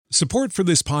Support for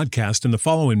this podcast and the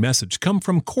following message come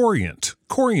from Corient.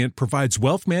 Corient provides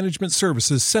wealth management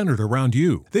services centered around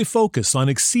you. They focus on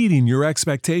exceeding your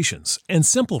expectations and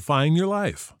simplifying your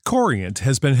life. Corient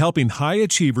has been helping high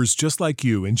achievers just like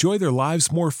you enjoy their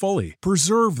lives more fully,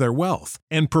 preserve their wealth,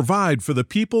 and provide for the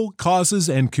people, causes,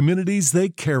 and communities they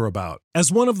care about. As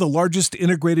one of the largest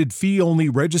integrated fee-only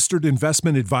registered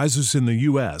investment advisors in the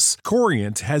U.S.,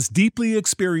 Corient has deeply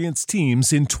experienced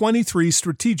teams in 23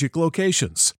 strategic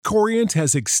locations. Corient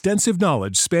has extensive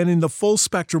knowledge spanning the full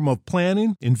spectrum of planning,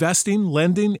 investing,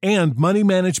 lending, and money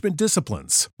management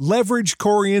disciplines. Leverage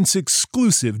Corient's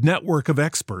exclusive network of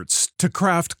experts to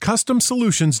craft custom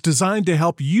solutions designed to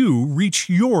help you reach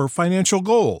your financial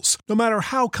goals, no matter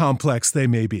how complex they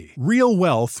may be. Real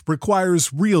wealth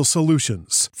requires real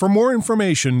solutions. For more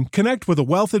information, connect with a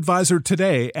wealth advisor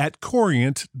today at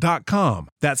Corient.com.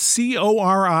 That's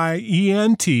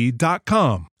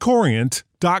Corient.com.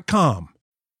 Corient.com.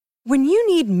 When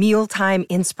you need mealtime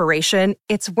inspiration,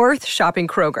 it's worth shopping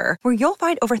Kroger, where you'll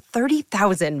find over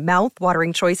 30,000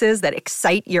 mouth-watering choices that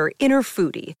excite your inner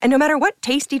foodie. And no matter what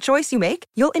tasty choice you make,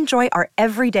 you'll enjoy our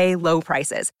everyday low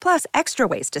prices, plus extra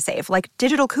ways to save, like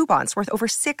digital coupons worth over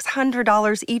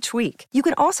 $600 each week. You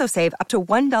can also save up to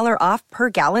 $1 off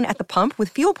per gallon at the pump with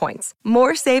fuel points.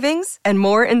 More savings and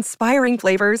more inspiring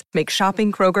flavors make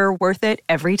shopping Kroger worth it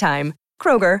every time.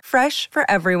 Kroger, fresh for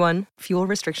everyone. Fuel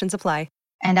restrictions apply.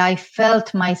 And I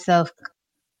felt myself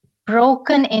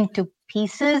broken into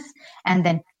pieces and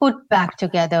then put back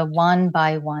together one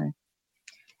by one.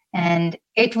 And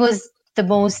it was the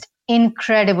most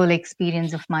incredible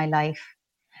experience of my life.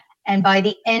 And by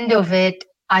the end of it,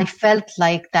 I felt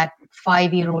like that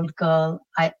 5-year-old girl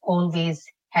I always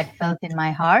had felt in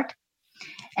my heart.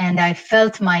 And I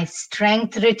felt my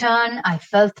strength return. I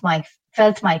felt my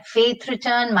faith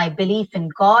return, my belief in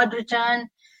God return.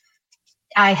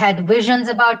 I had visions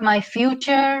about my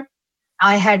future.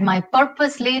 I had my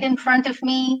purpose laid in front of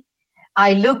me.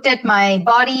 I looked at my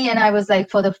body and I was like,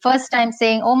 for the first time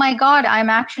saying, oh my God, I'm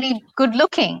actually good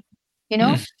looking. You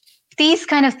know, these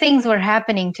kind of things were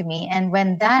happening to me. And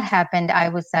when that happened, I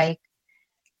was like,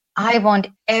 I want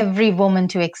every woman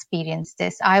to experience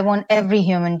this. I want every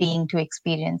human being to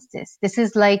experience this. This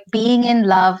is like being in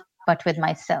love, but with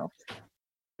myself.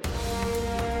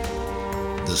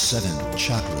 The 7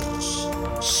 chakras,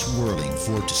 swirling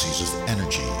vortices of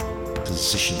energy,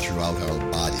 positioned throughout our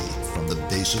body from the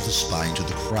base of the spine to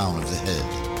the crown of the head.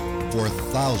 For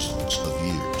thousands of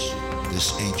years,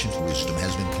 this ancient wisdom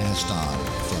has been passed on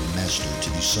from master to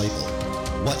disciple.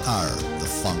 What are the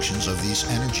functions of these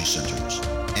energy centers?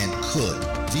 And could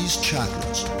these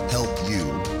chakras help you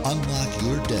unlock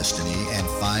your destiny and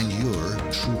find your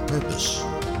true purpose?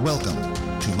 Welcome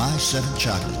to My 7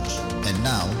 Chakras. And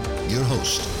now, your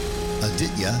host,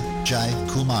 Aditya Jai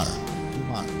Kumar.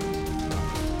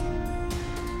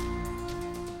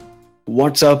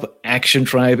 What's up, Action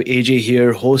Tribe? AJ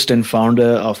here, host and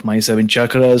founder of My 7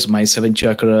 Chakras,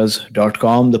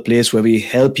 my7chakras.com, the place where we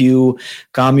help you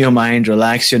calm your mind,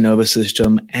 relax your nervous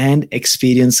system, and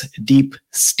experience deep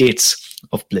states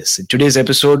of bliss. In today's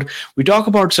episode, we talk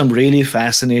about some really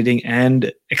fascinating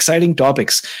and exciting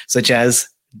topics, such as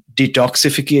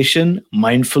detoxification,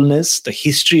 mindfulness, the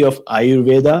history of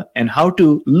Ayurveda, and how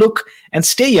to look and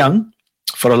stay young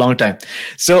for a long time.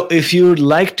 So if you'd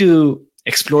like to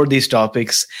explore these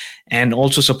topics and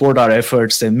also support our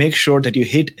efforts, then make sure that you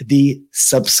hit the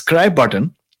subscribe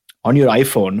button on your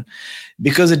iPhone,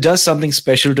 because it does something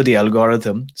special to the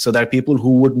algorithm so that people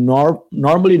who would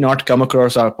normally not come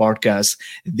across our podcast,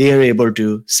 they're able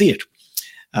to see it.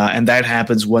 And that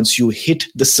happens once you hit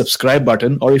the subscribe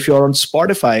button, or if you're on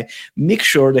Spotify, make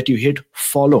sure that you hit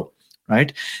follow,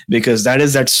 right? Because that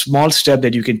is that small step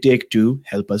that you can take to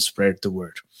help us spread the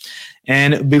word.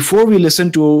 And before we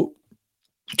listen to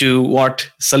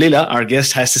what Salila, our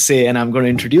guest, has to say, and I'm going to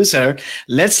introduce her,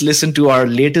 let's listen to our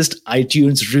latest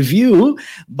iTunes review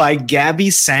by Gabby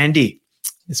Sandy.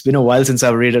 It's been a while since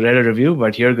I've read a review,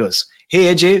 but here goes.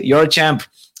 Hey, AJ, you're a champ.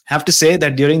 Have to say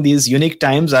that during these unique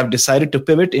times, I've decided to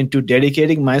pivot into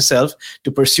dedicating myself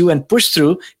to pursue and push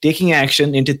through taking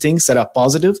action into things that are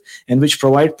positive and which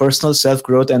provide personal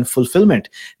self-growth and fulfillment.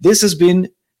 This has been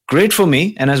great for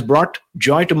me and has brought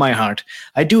joy to my heart.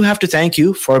 I do have to thank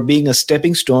you for being a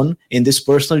stepping stone in this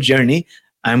personal journey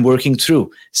I'm working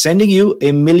through. Sending you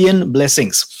a million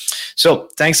blessings. So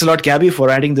thanks a lot, Gabby, for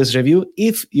writing this review.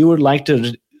 If you would like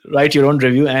to write your own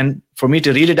review and for me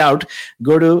to read it out,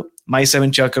 go to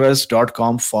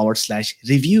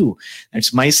my7chakras.com/review.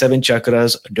 That's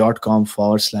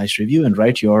my7chakras.com/review and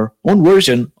write your own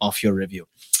version of your review.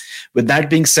 With that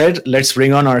being said, let's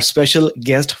bring on our special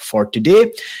guest for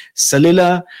today,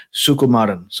 Salila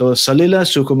Sukumaran. So Salila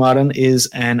Sukumaran is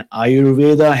an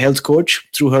Ayurveda health coach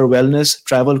through her wellness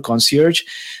travel concierge,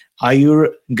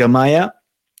 Ayurgamaya.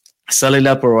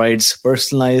 Salila provides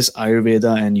personalized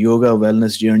Ayurveda and yoga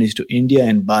wellness journeys to India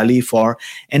and Bali for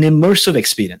an immersive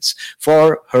experience.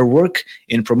 For her work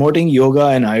in promoting yoga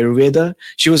and Ayurveda,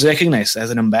 she was recognized as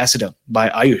an ambassador by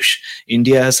Ayush,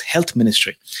 India's health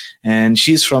ministry. And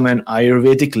she's from an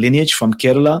Ayurvedic lineage from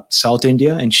Kerala, South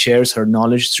India, and shares her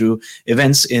knowledge through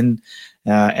events in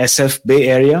SF Bay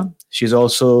Area. She's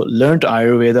also learned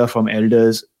Ayurveda from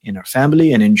elders in her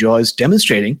family and enjoys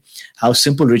demonstrating how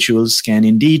simple rituals can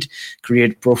indeed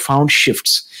create profound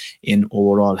shifts in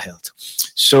overall health.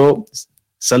 So,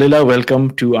 Salila, welcome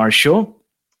to our show.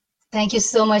 Thank you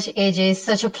so much, AJ. It's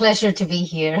such a pleasure to be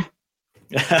here.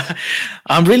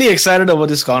 I'm really excited about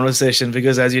this conversation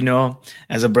because, as you know,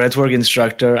 as a breathwork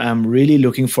instructor, I'm really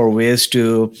looking for ways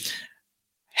to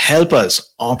help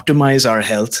us optimize our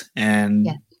health. And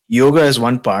yoga is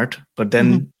one part, but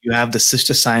then you have the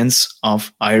sister science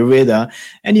of Ayurveda,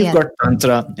 and you've got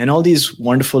Tantra and all these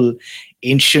wonderful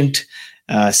ancient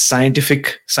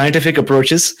scientific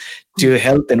approaches to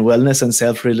health and wellness and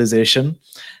self-realization.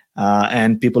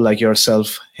 And people like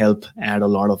yourself help add a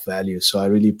lot of value. So I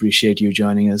really appreciate you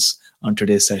joining us on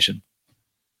today's session.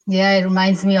 Yeah, it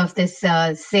reminds me of this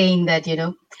saying that,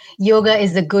 yoga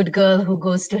is the good girl who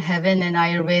goes to heaven and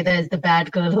Ayurveda is the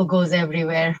bad girl who goes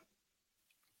everywhere.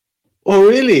 Oh,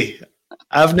 really?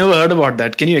 I've never heard about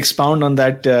that. Can you expound on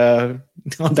that?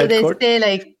 So they say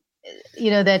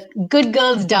that good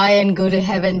girls die and go to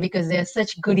heaven because they're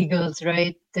such goody girls,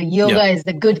 right? The yoga is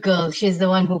the good girl. She's the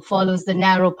one who follows the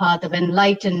narrow path of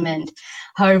enlightenment.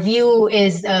 Her view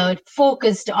is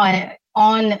focused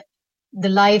on the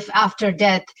life after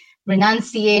death,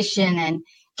 renunciation, and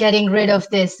getting rid of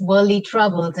this worldly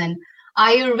troubles. And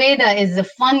Ayurveda is the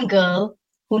fun girl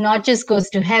who not just goes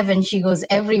to heaven, she goes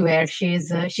everywhere. She's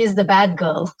the bad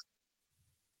girl,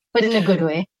 but in a good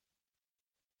way.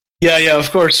 Yeah, of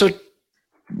course. So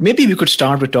maybe we could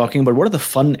start with talking about what are the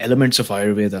fun elements of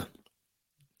Ayurveda?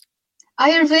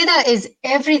 Ayurveda is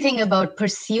everything about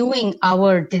pursuing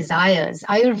our desires.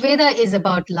 Ayurveda is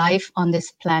about life on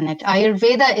this planet.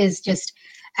 Ayurveda is just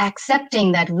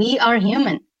accepting that we are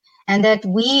human and that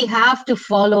we have to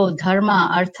follow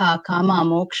dharma, artha, kama,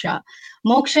 moksha.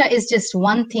 Moksha is just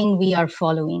one thing we are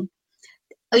following.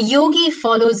 A yogi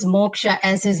follows moksha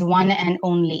as his one and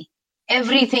only.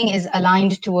 Everything is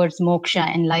aligned towards moksha,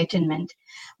 enlightenment.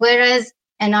 Whereas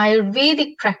an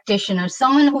Ayurvedic practitioner,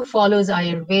 someone who follows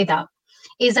Ayurveda,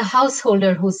 is a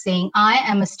householder who's saying, I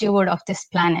am a steward of this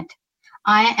planet.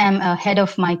 I am a head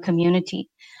of my community.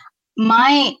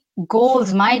 My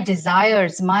goals, my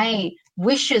desires, my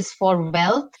wishes for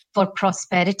wealth, for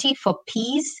prosperity, for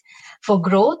peace, for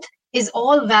growth is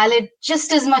all valid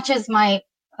just as much as my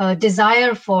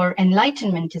desire for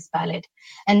enlightenment is valid.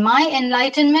 And my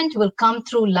enlightenment will come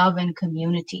through love and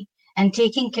community and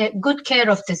taking good care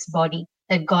of this body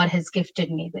that God has gifted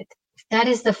me with. That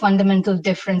is the fundamental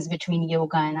difference between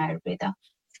yoga and Ayurveda.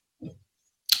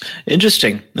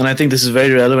 Interesting. And I think this is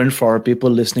very relevant for people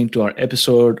listening to our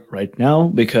episode right now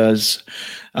because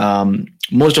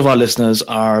most of our listeners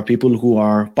are people who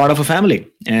are part of a family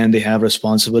and they have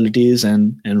responsibilities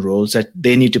and roles that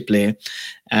they need to play.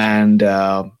 And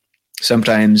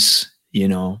sometimes,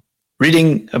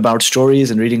 reading about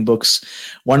stories and reading books,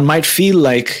 one might feel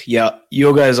like,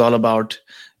 yoga is all about,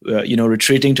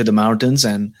 retreating to the mountains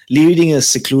and leading a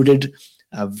secluded,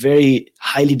 very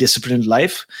highly disciplined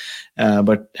life.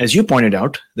 But as you pointed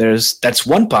out, that's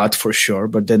one path for sure.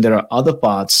 But then there are other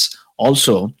paths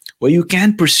also where you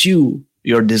can pursue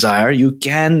your desire. You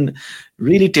can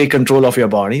really take control of your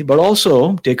body, but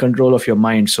also take control of your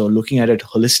mind. So looking at it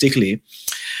holistically,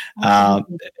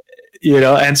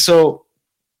 and so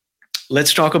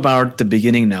let's talk about the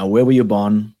beginning now. Where were you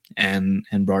born and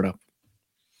brought up?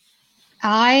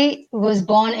 I was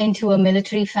born into a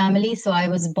military family. So I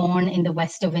was born in the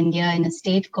west of India in a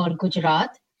state called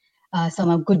Gujarat. So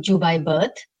I'm a Gujju by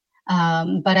birth.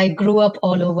 But I grew up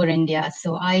all over India.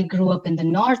 So I grew up in the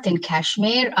north in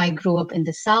Kashmir. I grew up in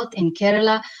the south in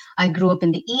Kerala. I grew up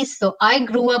in the east. So I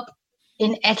grew up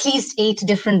in at least 8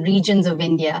 different regions of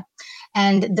India.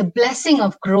 And the blessing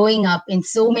of growing up in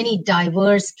so many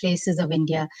diverse places of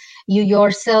India. You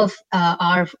yourself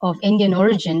are of Indian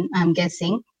origin, I'm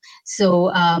guessing.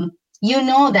 So you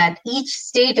know that each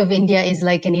state of India is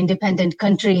like an independent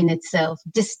country in itself.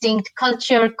 Distinct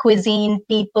culture, cuisine,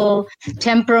 people,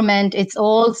 temperament, it's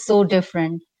all so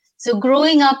different. So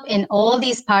growing up in all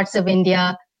these parts of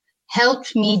India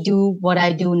helped me do what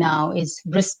I do now is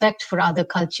respect for other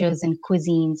cultures and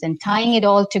cuisines and tying it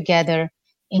all together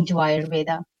into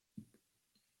Ayurveda.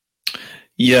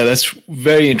 Yeah, that's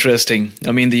very interesting.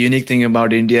 I mean, the unique thing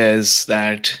about India is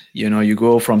that, you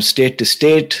go from state to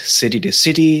state, city to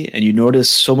city, and you notice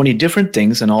so many different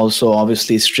things, and also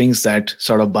obviously strings that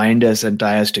sort of bind us and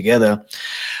tie us together.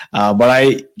 But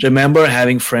I remember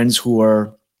having friends who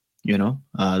were,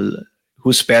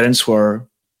 whose parents were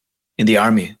in the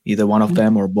army, either one of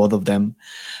them or both of them.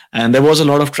 And there was a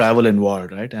lot of travel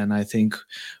involved, right? And I think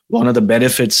one of the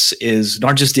benefits is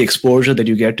not just the exposure that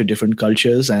you get to different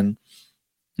cultures and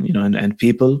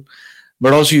people,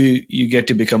 but also you get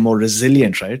to become more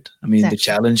resilient, right? I mean, exactly. The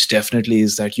challenge definitely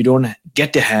is that you don't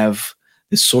get to have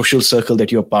this social circle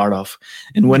that you're part of.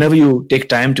 And whenever you take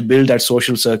time to build that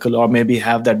social circle or maybe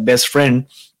have that best friend,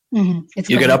 you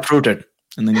get uprooted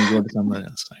and then you go to somewhere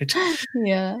else, right?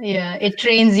 Yeah. It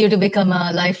trains you to become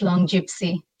a lifelong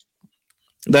gypsy.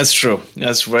 That's true.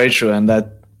 That's very true. And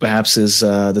that perhaps is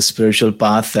the spiritual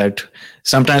path that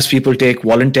sometimes people take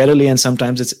voluntarily and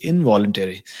sometimes it's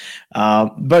involuntary.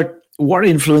 But what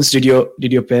influence did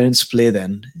your parents play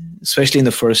then, especially in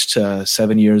the first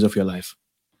 7 years of your life?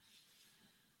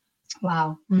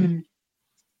 Wow.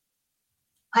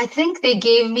 I think they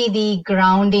gave me the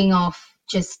grounding of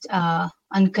just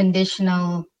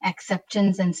unconditional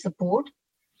acceptance and support.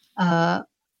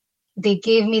 They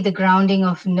gave me the grounding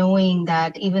of knowing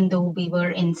that even though we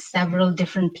were in several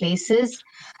different places,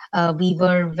 we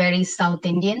were very South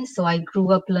Indian. So I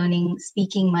grew up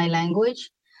speaking my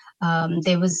language.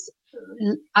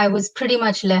 I was pretty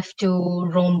much left to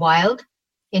roam wild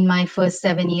in my first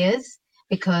 7 years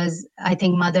because I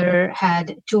think mother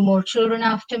had 2 more children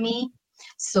after me.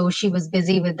 So she was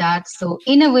busy with that. So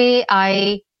in a way,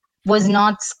 I was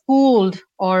not schooled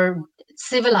or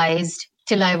civilized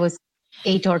till I was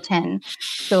 8 or 10.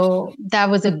 So that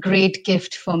was a great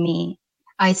gift for me.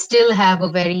 I still have a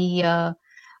very,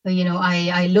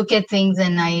 I look at things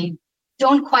and I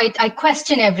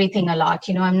question everything a lot.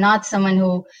 I'm not someone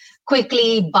who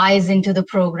quickly buys into the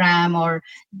program or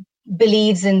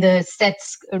believes in the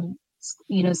sets,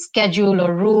 schedule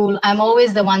or rule. I'm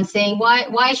always the one saying,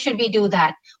 why should we do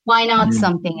that? Why not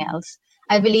something else?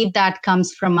 I believe that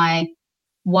comes from my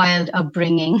wild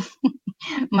upbringing,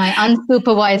 my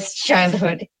unsupervised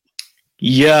childhood.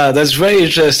 Yeah, that's very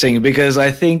interesting because I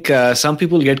think some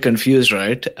people get confused,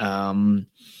 right?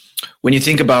 When you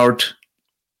think about,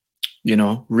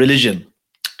 religion,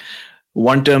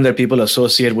 one term that people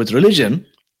associate with religion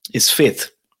is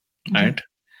faith, right?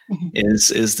 Mm-hmm.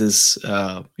 Is this,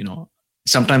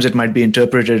 sometimes it might be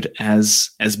interpreted as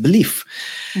belief.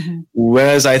 Mm-hmm.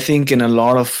 Whereas I think in a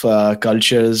lot of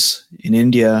cultures in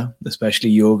India, especially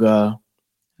yoga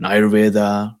and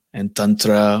Ayurveda and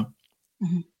Tantra,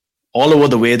 all over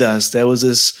the Vedas, there was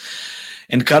this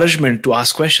encouragement to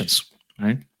ask questions,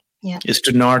 right? Yeah. Is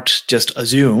to not just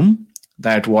assume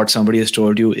that what somebody has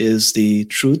told you is the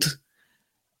truth,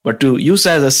 but to use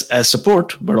that as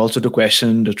support, but also to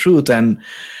question the truth. And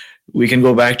we can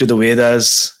go back to the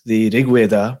Vedas, the Rig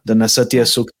Veda, the Nasatya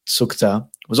Sukta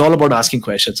was all about asking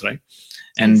questions, right?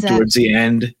 And exactly. Towards the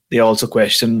end, they also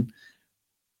question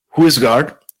who is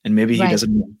God, and maybe he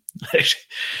doesn't know. Right?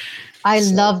 I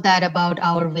love that about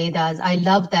our Vedas. I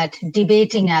love that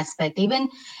debating aspect. Even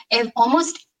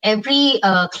almost every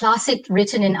classic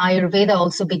written in Ayurveda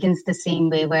also begins the same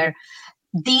way, where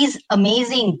these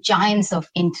amazing giants of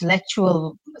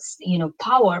intellectual,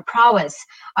 prowess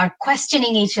are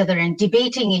questioning each other and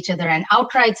debating each other and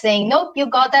outright saying, nope, you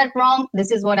got that wrong.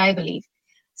 This is what I believe.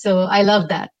 So I love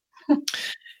that.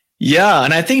 Yeah,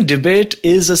 and I think debate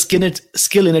is a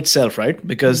skill in itself, right?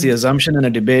 Because the assumption in a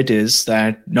debate is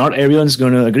that not everyone's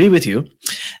going to agree with you.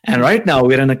 And right now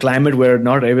we're in a climate where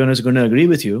not everyone is going to agree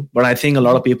with you. But I think a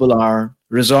lot of people are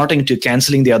resorting to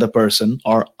canceling the other person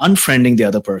or unfriending the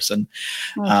other person.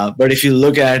 But if you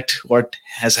look at what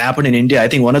has happened in India, I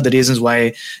think one of the reasons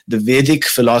why the Vedic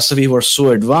philosophy was so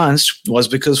advanced was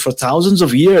because for thousands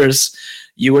of years,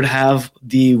 you would have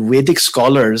the Vedic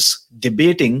scholars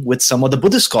debating with some of the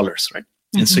Buddhist scholars, right?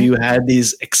 Mm-hmm. And so you had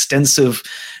these extensive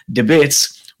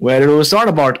debates where it was not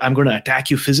about, I'm going to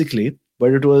attack you physically,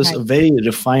 but it was a very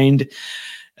refined,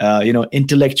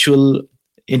 intellectually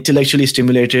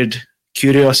stimulated,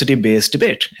 curiosity-based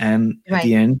debate. And at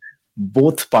the end,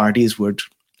 both parties would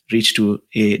reach to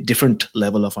a different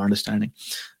level of understanding,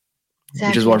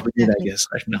 which is what we did, I guess,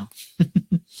 right now.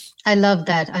 I love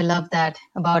that. I love that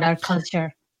about our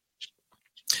culture.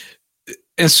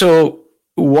 And so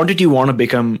what did you want to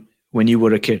become when you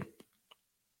were a kid?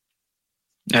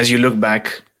 As you look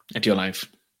back at your life.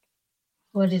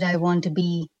 What did I want to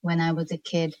be when I was a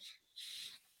kid?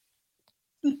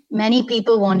 Many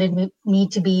people wanted me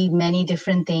to be many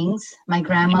different things. My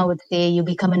grandma would say, you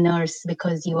become a nurse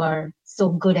because you are so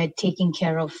good at taking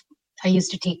care of. I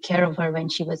used to take care of her when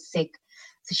she was sick.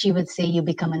 So she would say, you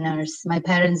become a nurse. My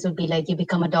parents would be like, you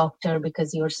become a doctor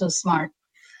because you're so smart.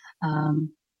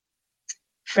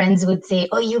 Friends would say,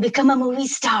 oh, you become a movie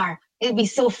star. It'd be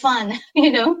so fun,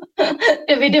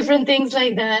 there'd be different things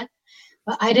like that.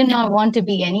 But I did not want to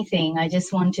be anything. I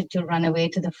just wanted to run away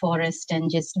to the forest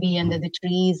and just be under the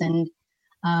trees. And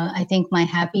I think my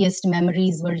happiest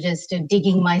memories were just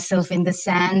digging myself in the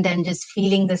sand and just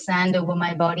feeling the sand over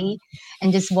my body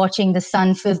and just watching the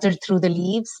sun filter through the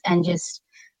leaves and just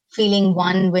feeling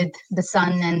one with the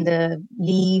sun and the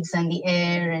leaves and the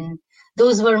air. And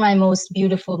those were my most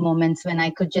beautiful moments, when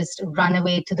I could just run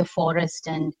away to the forest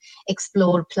and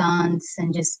explore plants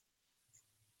and just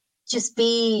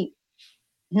be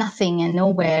nothing and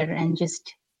nowhere and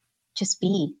just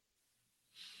be.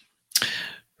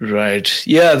 Right.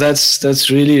 Yeah, that's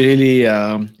really, really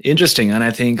interesting. And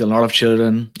I think a lot of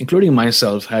children, including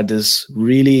myself, had this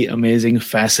really amazing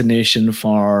fascination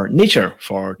for nature,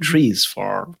 for trees,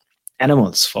 for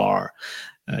animals, for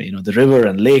the river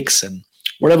and lakes and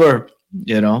whatever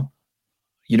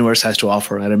universe has to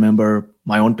offer. I remember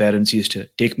my own parents used to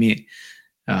take me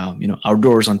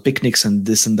outdoors on picnics and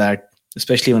this and that,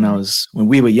 especially when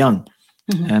we were young.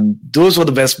 And those were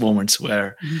the best moments,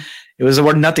 where it was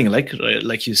about nothing,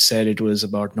 like you said, it was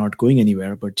about not going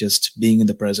anywhere but just being in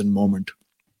the present moment.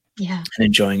 Yeah, and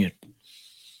enjoying it.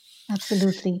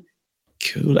 Absolutely.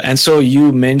 Cool. And so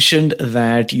you mentioned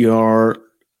that you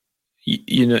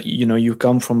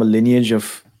come from a lineage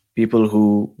of people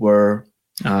who were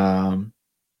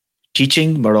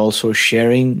teaching but also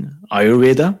sharing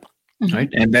Ayurveda, right?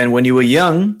 And then when you were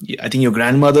young, I think your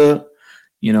grandmother,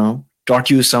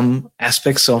 taught you some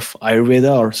aspects of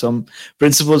Ayurveda or some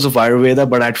principles of Ayurveda,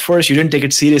 but at first you didn't take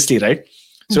it seriously, right?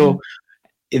 So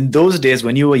in those days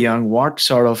when you were young, what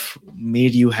sort of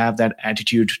made you have that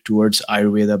attitude towards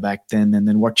Ayurveda back then, and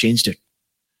then what changed it?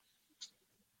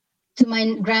 So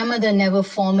my grandmother never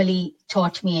formally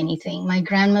taught me anything. My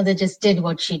grandmother just did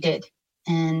what she did.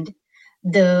 And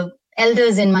the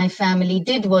elders in my family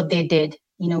did what they did.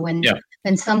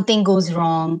 When something goes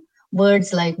wrong,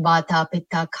 words like Vata,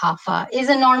 Pitta, Kapha is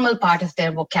a normal part of their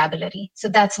vocabulary. So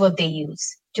that's what they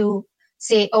use to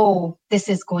say, oh, this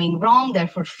is going wrong,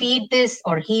 therefore feed this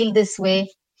or heal this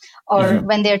way, or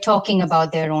when they're talking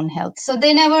about their own health. So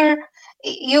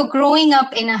you're growing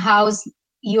up in a house,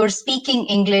 you're speaking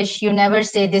English, you never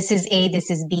say this is A, this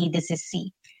is B, this is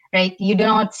C, right? You do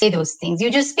not say those things.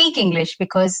 You just speak English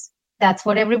because that's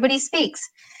what everybody speaks.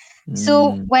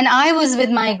 So when I was with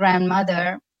my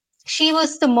grandmother, she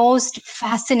was the most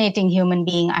fascinating human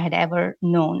being I had ever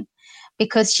known,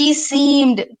 because she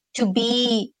seemed to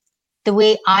be the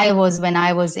way I was when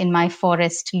I was in my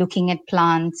forest looking at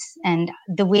plants, and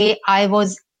the way I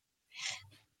was,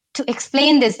 to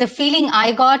explain this, the feeling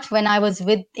I got when I was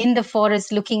in the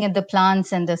forest looking at the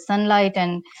plants and the sunlight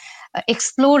and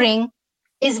exploring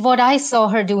is what I saw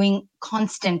her doing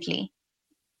constantly.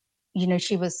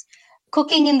 She was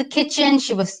cooking in the kitchen.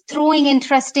 She was throwing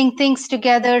interesting things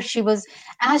together.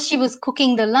 As she was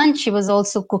cooking the lunch, she was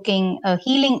also cooking a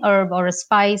healing herb or a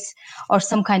spice or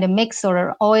some kind of mix or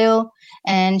an oil.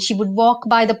 And she would walk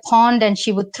by the pond and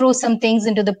she would throw some things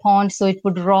into the pond so it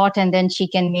would rot, and then she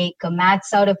can make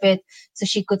mats out of it. So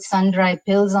she could sun-dry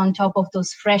pills on top of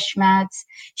those fresh mats.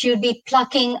 She would be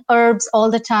plucking herbs all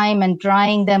the time and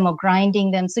drying them or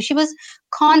grinding them. So she was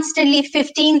constantly,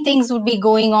 15 things would be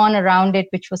going on around it,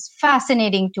 which was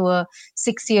fascinating to a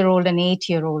 6-year-old and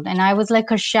 8-year-old. And I was like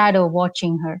her shadow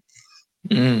watching her.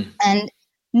 And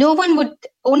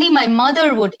only my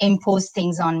mother would impose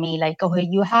things on me, like, oh,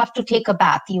 you have to take a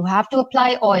bath, you have to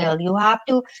apply oil, you have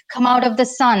to come out of the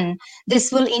sun,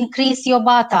 this will increase your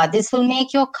Vata, this will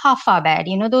make your Kapha bad.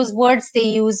 Those words they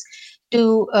use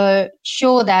to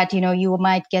show that, you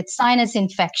might get sinus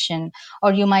infection,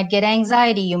 or you might get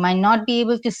anxiety, you might not be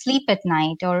able to sleep at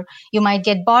night, or you might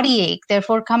get body ache,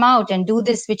 therefore come out and do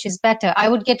this, which is better. I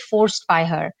would get forced by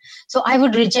her. So I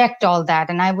would reject all that.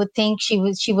 And I would think she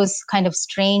was kind of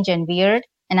strange and weird.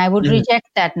 And I would reject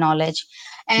that knowledge.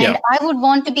 And I would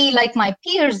want to be like my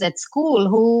peers at school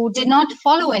who did not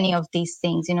follow any of these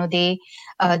things. They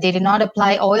did not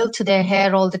apply oil to their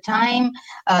hair all the time.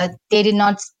 They did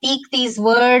not speak these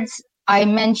words. I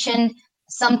mentioned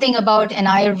something about an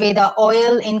Ayurveda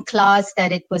oil in class,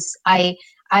 that it was, I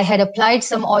had applied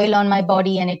some oil on my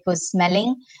body and it was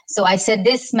smelling. So I said,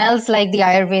 this smells like the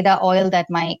Ayurveda oil that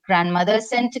my grandmother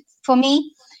sent for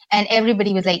me. And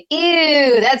everybody was like,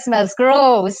 ew, that smells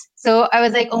gross. So I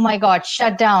was like, oh my God,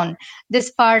 shut down.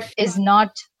 This part is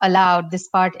not allowed. This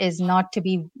part is not to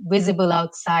be visible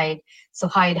outside. So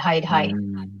hide, hide, hide.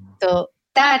 So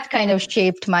that kind of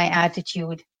shaped my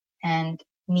attitude and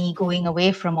me going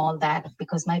away from all that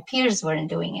because my peers weren't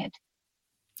doing it.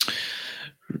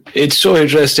 It's so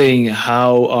interesting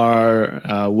how our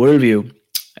worldview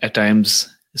at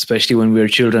times, especially when we're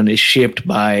children, is shaped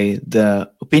by the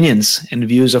opinions and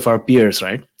views of our peers,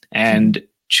 right? And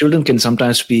children can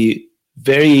sometimes be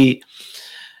very,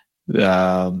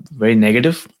 very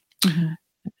negative,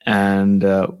 and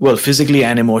well, physically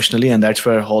and emotionally, and that's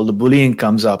where all the bullying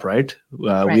comes up, right?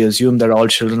 We assume that all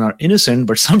children are innocent,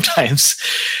 but sometimes,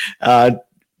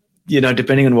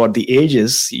 depending on what the age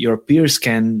is, your peers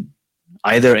can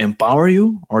either empower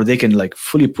you or they can like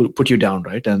fully put you down,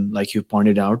 right? And like you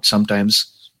pointed out,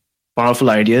 sometimes powerful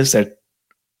ideas that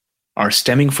are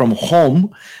stemming from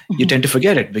home, you tend to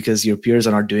forget it because your peers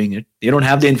are not doing it. They don't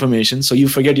have the information, so you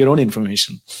forget your own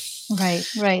information.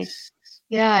 Right.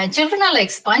 Yeah, and children are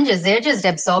like sponges. They're just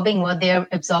absorbing what they're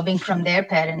absorbing from their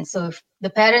parents. So if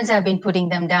the parents have been putting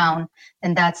them down,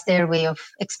 then that's their way of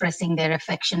expressing their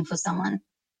affection for someone.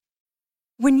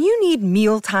 When you need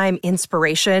mealtime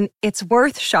inspiration, it's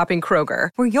worth shopping Kroger,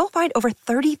 where you'll find over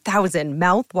 30,000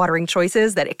 mouth-watering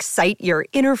choices that excite your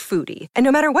inner foodie. And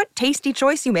no matter what tasty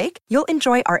choice you make, you'll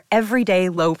enjoy our everyday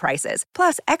low prices,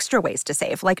 plus extra ways to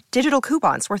save, like digital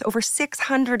coupons worth over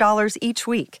 $600 each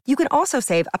week. You can also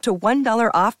save up to $1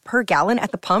 off per gallon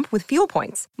at the pump with fuel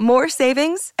points. More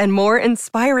savings and more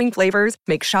inspiring flavors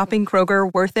make shopping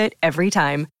Kroger worth it every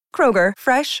time. Kroger,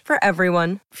 fresh for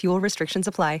everyone. Fuel restrictions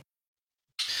apply.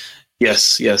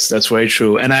 Yes, that's very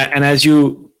true. And as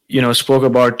you spoke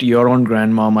about your own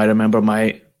grandmom, I remember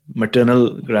my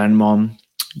maternal grandmom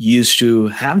used to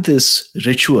have this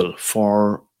ritual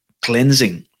for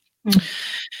cleansing.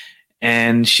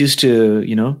 And she used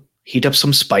to, heat up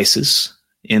some spices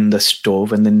in the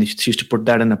stove, and then she used to put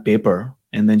that in a paper,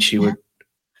 and then she would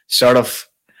sort of,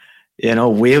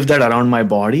 wave that around my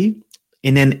body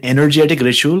in an energetic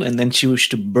ritual, and then she used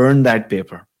to burn that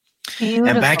paper. Beautiful.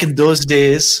 And back in those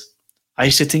days, I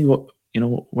used to think,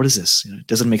 what is this? It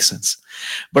doesn't make sense.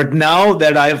 But now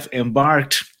that I've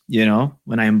embarked,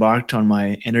 when I embarked on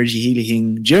my energy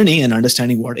healing journey and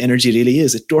understanding what energy really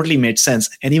is, it totally made sense.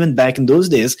 And even back in those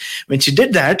days, when she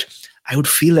did that, I would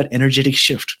feel that energetic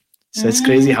shift. So it's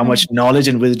crazy how much knowledge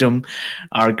and wisdom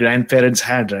our grandparents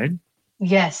had, right?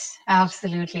 Yes,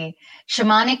 absolutely.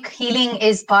 Shamanic healing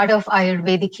is part of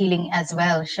Ayurvedic healing as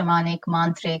well. Shamanic,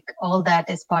 mantric, all that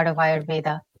is part of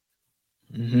Ayurveda.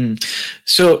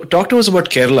 So talk to us about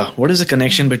Kerala. What is the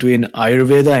connection between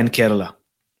Ayurveda and Kerala?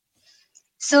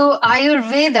 So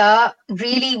Ayurveda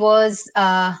really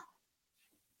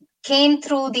came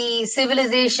through the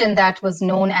civilization that was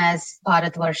known as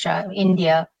Bharatvarsha,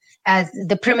 India, as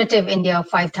the primitive India of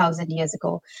 5,000 years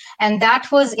ago. And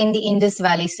that was in the Indus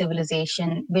Valley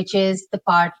civilization, which is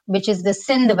the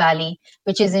Sindh Valley,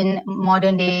 which is in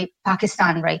modern day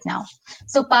Pakistan right now.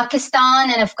 So Pakistan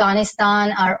and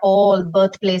Afghanistan are all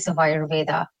birthplace of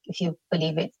Ayurveda, if you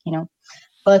believe it,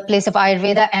 birthplace of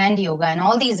Ayurveda and yoga and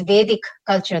all these the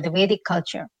Vedic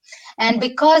culture. And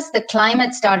because the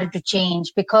climate started to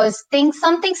change, because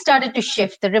something started to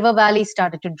shift, the river valley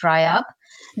started to dry up,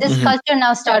 this culture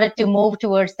now started to move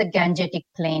towards the Gangetic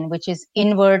plain, which is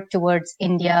inward towards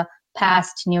India,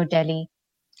 past New Delhi,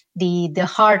 the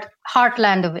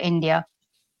heartland of India.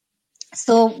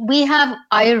 So we have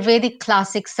Ayurvedic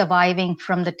classics surviving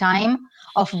from the time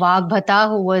of Vagbhata,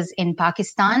 who was in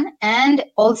Pakistan, and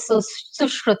also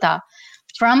Sushruta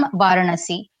from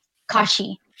Varanasi,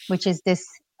 Kashi, which is this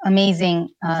amazing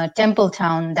temple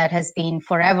town that has been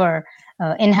forever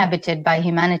inhabited by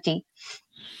humanity.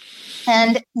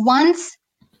 And once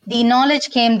the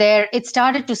knowledge came there, it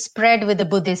started to spread with the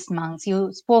Buddhist monks.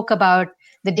 You spoke about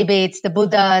the debates, the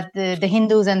Buddha, the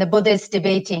Hindus and the Buddhists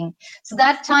debating. So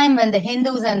that time when the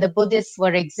Hindus and the Buddhists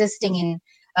were existing in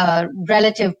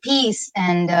relative peace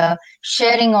and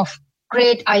sharing of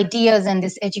great ideas and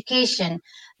this education,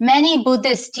 many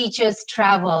Buddhist teachers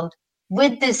traveled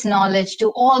with this knowledge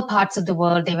to all parts of the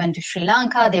world. They went to Sri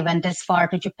Lanka, they went as far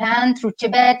to Japan, through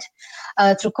Tibet,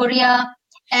 through Korea,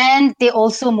 and they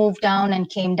also moved down and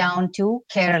came down to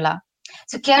Kerala.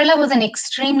 So Kerala was an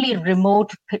extremely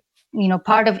remote,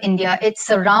 part of India. It's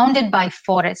surrounded by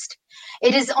forest.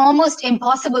 It is almost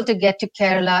impossible to get to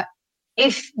Kerala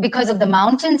because of the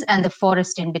mountains and the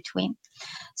forest in between.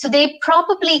 So they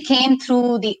probably came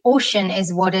through the ocean,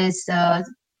 is what is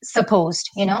supposed,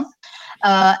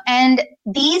 and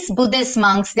these Buddhist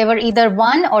monks, they were either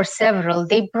one or several,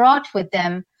 they brought with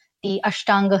them the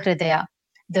Ashtanga Hridaya,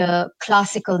 the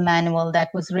classical manual that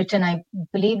was written, I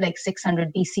believe, like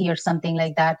 600 BC or something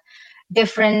like that.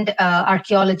 Different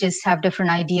archaeologists have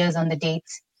different ideas on the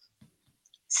dates.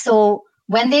 So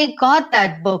when they got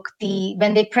that book,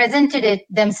 when they presented it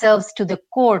themselves to the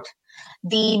court,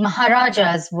 the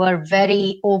Maharajas were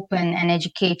very open and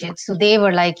educated. So they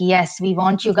were like, yes, we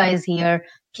want you guys here.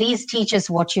 Please teach us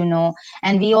what you know.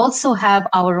 And we also have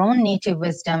our own native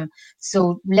wisdom.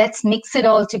 So let's mix it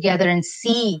all together and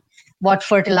see what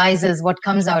fertilizes, what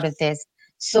comes out of this.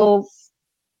 So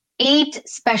 8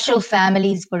 special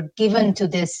families were given to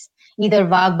this, either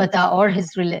Vagbhata or his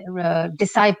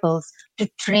disciples, to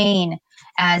train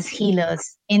as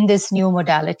healers in this new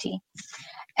modality.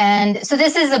 And so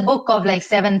this is a book of like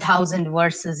 7,000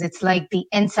 verses. It's like the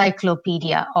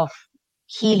encyclopedia of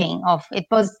healing. It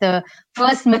was the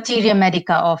first materia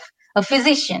medica of a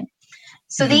physician.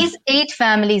 So these 8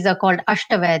 families are called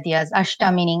Ashtavadyas.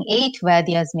 Ashta meaning 8,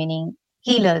 Vadyas meaning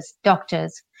healers,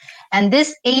 doctors. And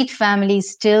this 8 families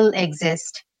still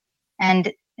exist.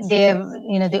 And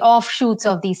the offshoots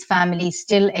of these families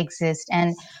still exist.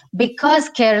 And because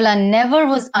Kerala never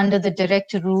was under the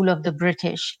direct rule of the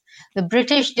British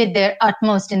did their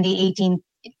utmost in the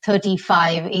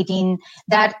 1835,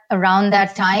 around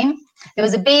that time. There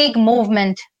was a big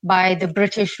movement by the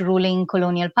British ruling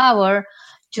colonial power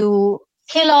to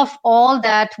kill off all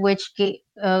that which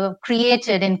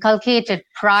inculcated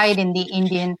pride in the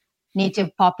Indian native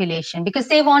population, because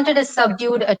they wanted a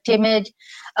subdued, a timid,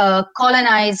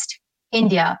 colonized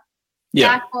India. Yeah.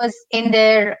 That was in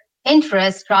their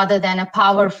interest rather than a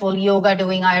powerful yoga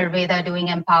doing, Ayurveda doing,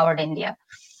 empowered India.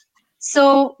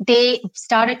 So they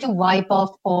started to wipe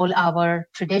off all our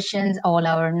traditions, all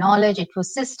our knowledge. It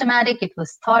was systematic, it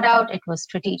was thought out, it was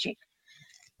strategic.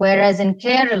 Whereas in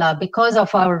Kerala, because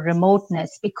of our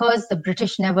remoteness, because the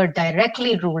British never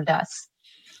directly ruled us,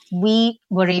 we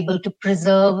were able to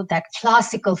preserve that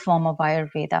classical form of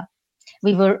Ayurveda.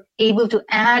 We were able to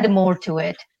add more to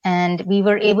it, and we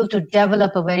were able to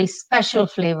develop a very special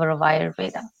flavor of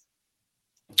Ayurveda.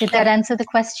 Did that answer the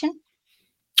question?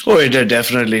 Oh, it did,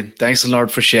 definitely. Thanks a lot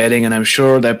for sharing. And I'm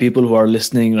sure that people who are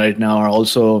listening right now are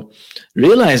also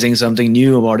realizing something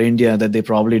new about India that they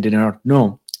probably did not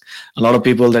know. A lot of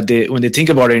people when they think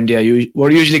about India,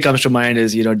 what usually comes to mind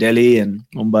is, Delhi and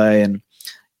Mumbai and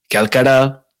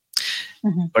Calcutta.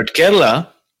 Mm-hmm. But Kerala,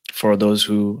 for those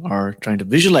who are trying to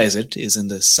visualize it, is in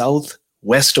the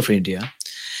southwest of India.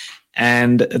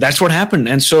 And that's what happened.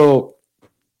 And so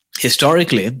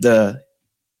historically, the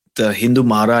Hindu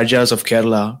Maharajas of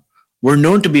Kerala were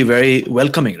known to be very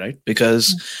welcoming, right?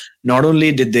 Because not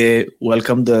only did they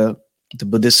welcome the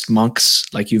Buddhist monks,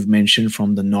 like you've mentioned,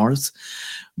 from the north,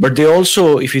 but they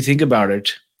also, if you think about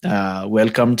it,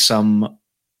 welcomed some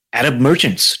Arab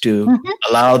merchants to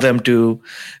allow them to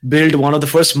build one of the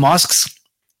first mosques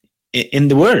in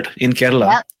the world, in Kerala.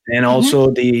 Yeah. And also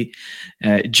the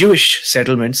Jewish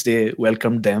settlements, they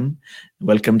welcomed them,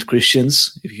 welcomed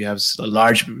Christians. If you have a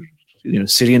large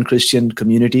Syrian Christian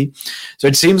community. So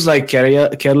it seems like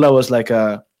Kerala was like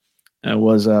a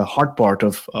hot pot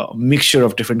of a mixture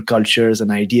of different cultures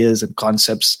and ideas and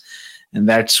concepts. And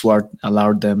that's what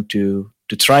allowed them to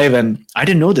thrive. And I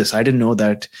didn't know this. I didn't know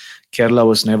that Kerala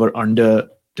was never under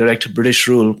direct British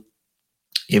rule,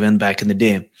 even back in the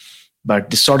day.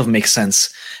 But this sort of makes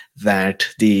sense that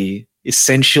the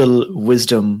essential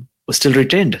wisdom was still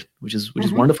retained, which is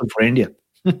wonderful for India.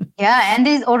 Yeah, and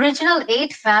these original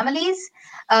 8 families,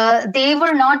 they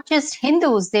were not just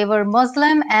Hindus, they were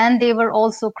Muslim and they were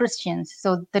also Christians.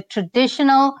 So the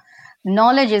traditional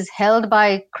knowledge is held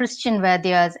by Christian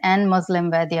Vadyas and Muslim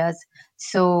Vadyas.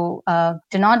 So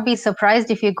do not be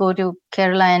surprised if you go to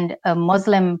Kerala and a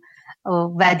Muslim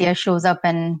Vadya shows up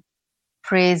and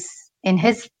prays in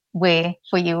his way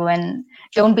for you, and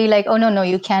don't be like, oh no,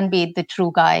 you can't be the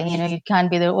true guy, you can't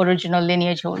be the original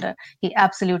lineage holder. He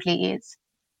absolutely is.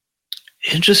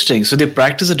 Interesting. So they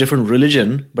practice a different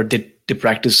religion, but they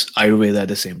practice Ayurveda at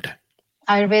the same time.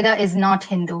 Ayurveda is not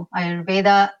Hindu.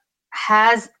 Ayurveda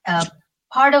has a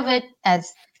part of it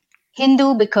as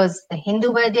Hindu because the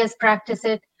Hindu Vedas practice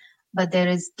it, but there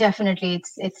is definitely,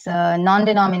 it's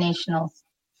non-denominational.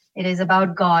 It is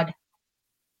about God.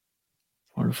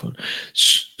 Wonderful.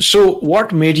 So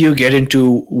what made you get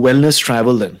into wellness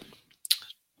travel then?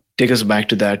 Take us back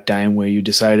to that time where you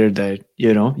decided that,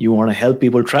 you want to help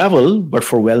people travel, but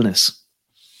for wellness.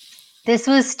 This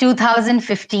was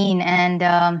 2015,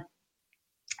 and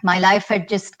my life had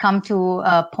just come to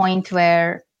a point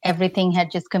where everything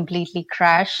had just completely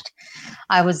crashed.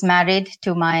 I was married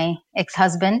to my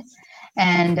ex-husband,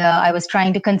 and I was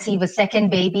trying to conceive a second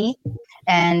baby,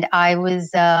 and I was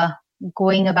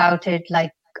going about it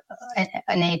like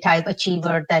an A-type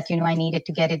achiever that, I needed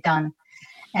to get it done.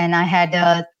 And I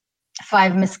had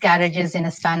 5 miscarriages in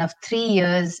a span of 3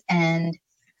 years. And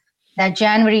that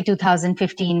January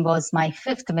 2015 was my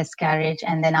 5th miscarriage.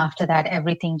 And then after that,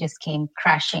 everything just came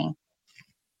crashing.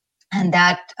 And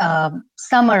that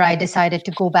summer, I decided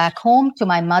to go back home to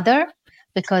my mother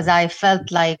because I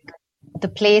felt like the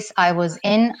place I was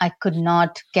in, I could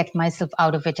not get myself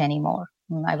out of it anymore.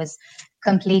 I was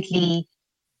completely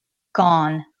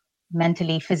gone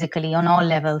mentally, physically, on all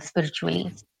levels,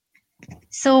 spiritually.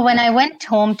 So when I went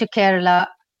home to Kerala,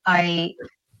 I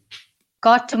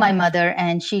got to my mother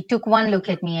and she took one look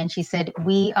at me and she said,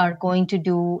 we are going to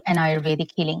do an Ayurvedic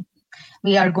healing.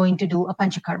 We are going to do a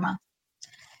Panchakarma.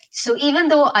 So even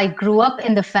though I grew up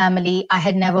in the family, I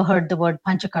had never heard the word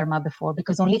Panchakarma before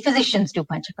because only physicians do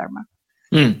Panchakarma.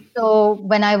 So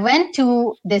when I went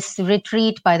to this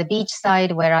retreat by the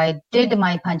beachside where I did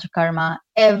my Panchakarma,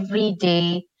 every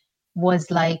day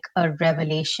was like a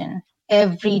revelation.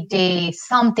 Every day,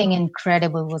 something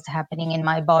incredible was happening in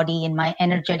my body, in my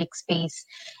energetic space,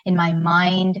 in my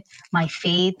mind, my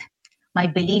faith, my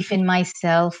belief in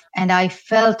myself. And I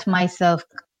felt myself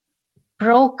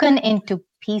broken into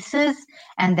pieces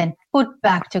and then put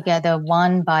back together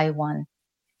one by one.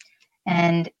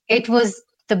 And it was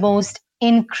the most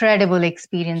incredible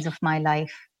experience of my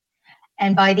life.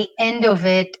 And by the end of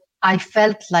it, I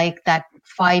felt like that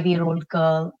 5-year-old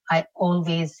girl I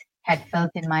always had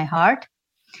felt in my heart.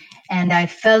 And I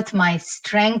felt my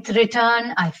strength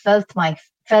return. I felt my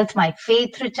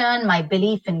faith return, my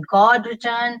belief in God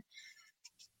return.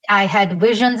 I had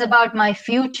visions about my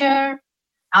future.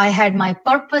 I had my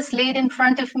purpose laid in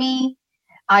front of me.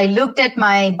 I looked at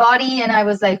my body and I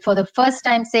was like, for the first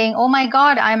time saying, oh my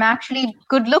God, I'm actually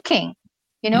good looking.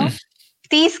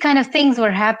 These kind of things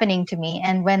were happening to me.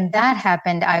 And when that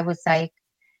happened, I was like,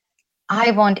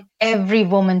 I want every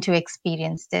woman to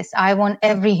experience this. I want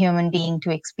every human being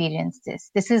to experience this.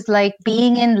 This is like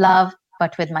being in love,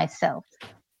 but with myself.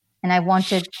 And I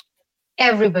wanted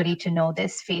everybody to know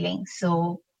this feeling.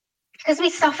 So, because we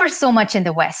suffer so much in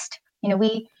the West.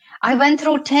 I went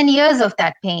through 10 years of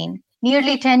that pain,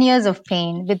 nearly 10 years of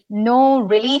pain with no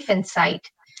relief in sight.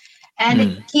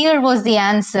 And here was the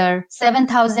answer,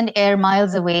 7,000 air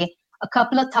miles away, a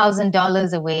couple of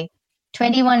 $1,000 away,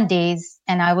 21 days,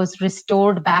 and I was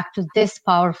restored back to this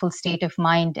powerful state of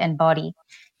mind and body.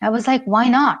 I was like, why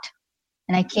not?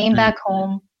 And I came back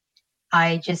home.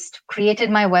 I just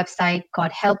created my website,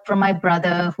 got help from my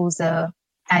brother, who's a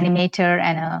animator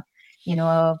and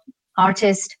a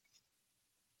artist.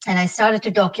 And I started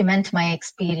to document my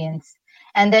experience.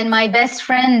 And then my best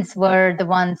friends were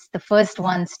the first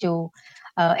ones to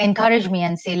encourage me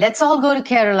and say, let's all go to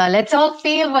Kerala. Let's all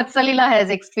feel what Salila has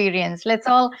experienced. Let's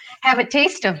all have a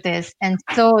taste of this. And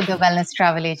so the Wellness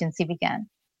Travel Agency began.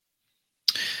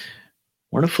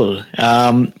 Wonderful.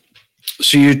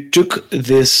 So you took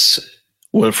this,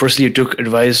 well, firstly, you took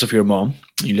advice of your mom.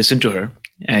 You listened to her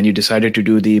and you decided to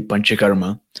do the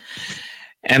Panchakarma.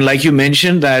 And like you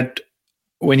mentioned that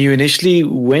when you initially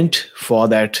went for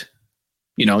that,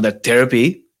 that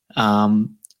therapy,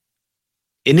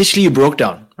 initially you broke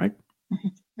down, right?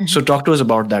 Mm-hmm. So talk to us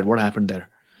about that. What happened there?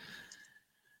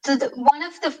 So one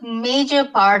of the major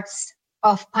parts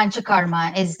of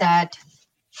Panchakarma is that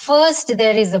first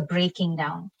there is a breaking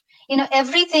down.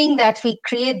 Everything that we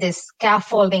create, this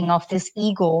scaffolding of this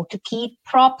ego to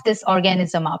prop this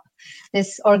organism up,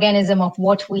 this organism of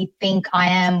what we think I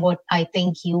am, what I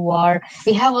think you are.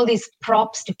 We have all these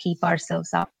props to keep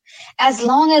ourselves up. As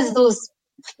long as those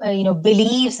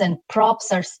beliefs and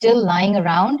props are still lying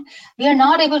around, we are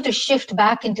not able to shift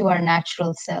back into our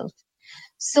natural self.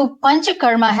 So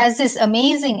Panchakarma has this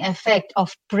amazing effect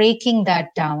of breaking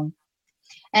that down.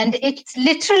 And it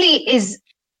literally is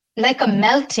like a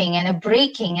melting and a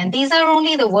breaking. And these are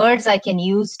only the words I can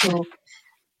use to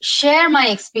share my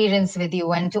experience with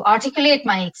you and to articulate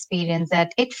my experience,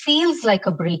 that it feels like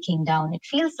a breaking down. It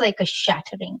feels like a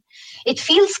shattering. It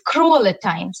feels cruel at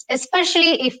times,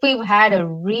 especially if we've had a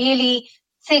really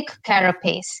thick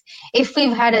carapace, if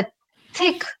we've had a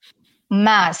thick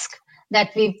mask that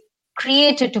we've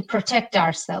created to protect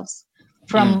ourselves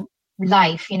from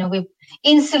life. We've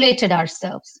insulated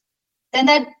ourselves. Then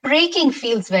that breaking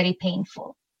feels very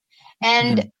painful.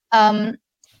 And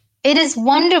it is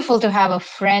wonderful to have a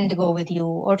friend go with you,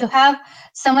 or to have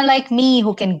someone like me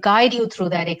who can guide you through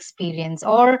that experience,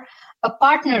 or a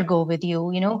partner go with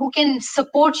you, who can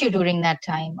support you during that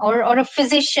time, or a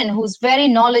physician who's very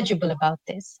knowledgeable about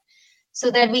this,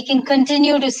 so that we can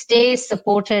continue to stay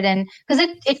supported. And because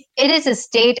it is a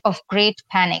state of great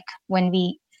panic when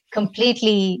we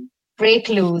completely break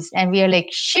loose and we are like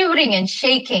shivering and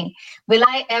shaking. Will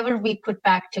I ever be put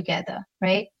back together,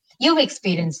 right? You've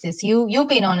experienced this. You've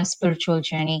been on a spiritual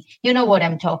journey. You know what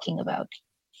I'm talking about.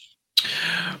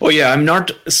 Oh yeah, I'm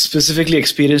not specifically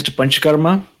experienced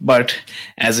panchakarma, but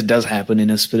as it does happen in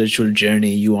a spiritual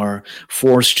journey, you are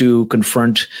forced to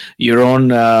confront your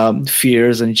own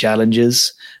fears and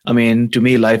challenges. I mean, to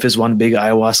me, life is one big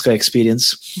ayahuasca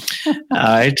experience,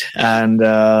 right? And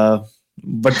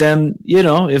but then,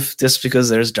 if just because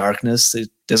there's darkness, it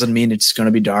doesn't mean it's going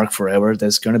to be dark forever.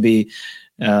 There's going to be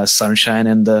sunshine,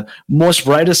 and the most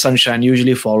brightest sunshine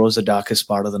usually follows the darkest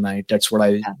part of the night. That's what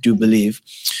I do believe.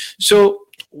 So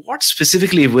what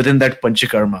specifically within that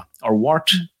panchakarma, or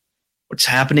what's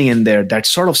happening in there that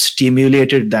sort of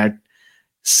stimulated that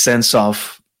sense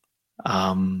of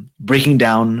breaking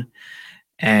down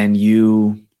and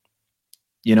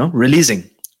releasing?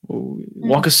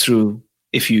 Walk us through,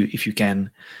 if you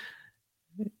can,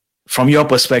 from your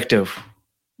perspective.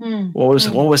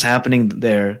 What was happening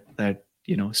there that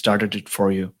started it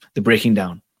for you, the breaking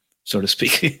down, so to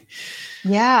speak?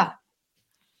 Yeah.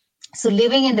 So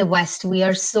living in the West, we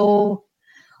are so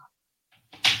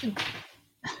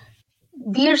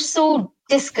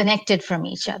disconnected from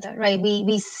each other, right?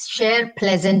 We share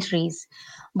pleasantries,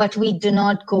 but we do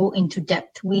not go into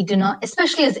depth. We do not,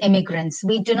 especially as immigrants,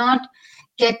 we do not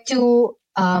get to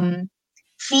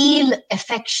feel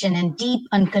affection and deep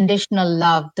unconditional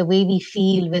love the way we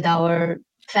feel with our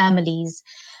families,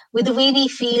 with the way we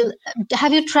feel.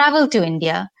 Have you traveled to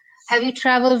India? Have you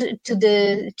traveled to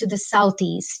the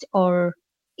Southeast or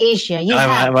Asia?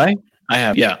 Have I? I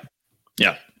have. Yeah.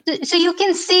 So you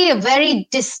can see a very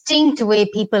distinct way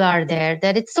people are there,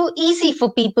 that it's so easy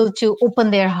for people to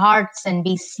open their hearts and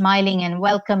be smiling and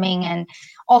welcoming and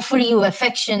offer you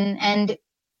affection and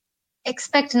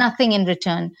expect nothing in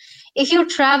return. If you're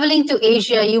traveling to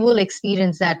Asia, you will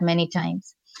experience that many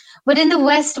times. But in the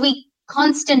West, we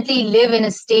constantly live in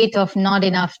a state of not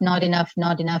enough,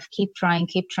 keep trying,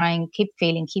 keep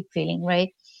failing,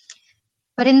 right?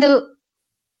 But in the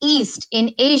East,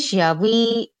 in Asia,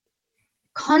 we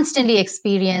constantly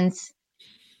experience,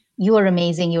 you are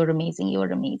amazing.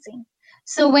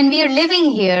 So when we are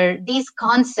living here, these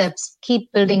concepts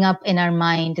keep building up in our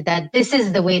mind that this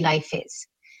is the way life is.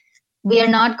 We are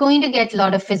not going to get a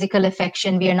lot of physical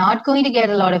affection. We are not going to get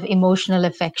a lot of emotional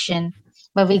affection.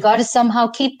 But we got to somehow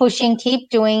keep pushing, keep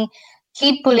doing,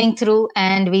 keep pulling through,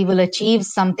 and we will achieve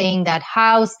something, that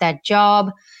house, that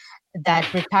job,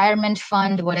 that retirement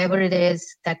fund, whatever it is,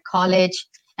 that college,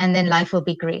 and then life will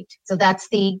be great. So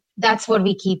that's what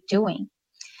we keep doing.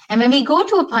 And when we go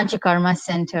to a Panchakarma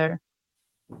center,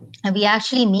 and we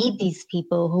actually meet these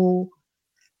people who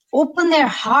open their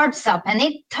hearts up and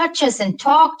they touch us and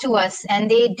talk to us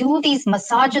and they do these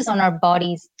massages on our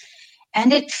bodies,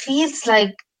 and it feels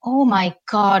like, oh my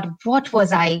God, what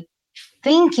was I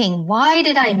thinking? Why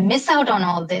did I miss out on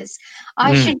all this?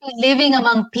 I should be living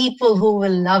among people who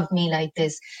will love me like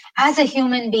this. As a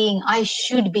human being, I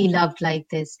should be loved like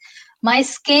this. My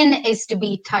skin is to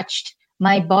be touched.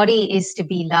 My body is to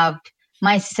be loved.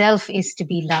 Myself is to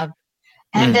be loved.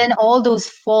 And then all those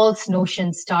false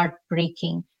notions start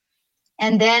breaking.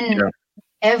 And then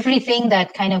everything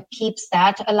that kind of keeps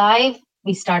that alive,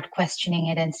 we start questioning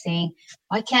it and saying,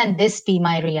 why can't this be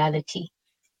my reality?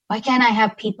 Why can't I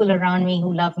have people around me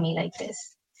who love me like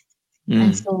this?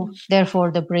 And so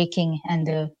therefore the breaking and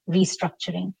the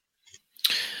restructuring.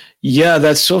 Yeah,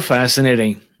 that's so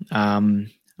fascinating.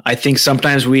 I think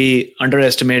sometimes we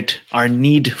underestimate our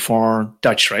need for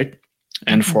touch, right?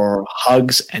 And for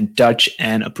hugs and touch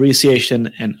and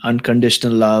appreciation and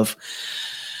unconditional love.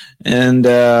 And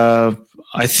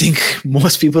I think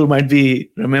most people might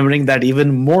be remembering that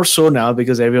even more so now,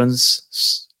 because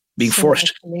everyone's being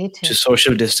forced to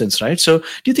social distance, right? So do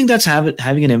you think that's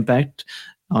having an impact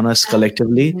on us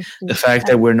collectively? The fact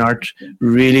that we're not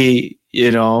really,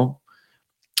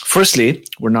 firstly,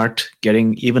 we're not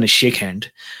getting even a shake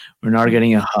hand. We're not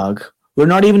getting a hug. We're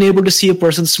not even able to see a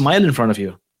person smile in front of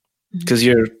you because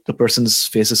the person's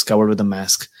face is covered with a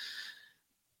mask.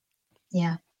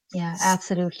 Yeah,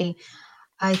 absolutely.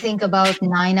 I think about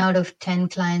 9 out of 10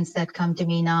 clients that come to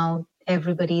me now,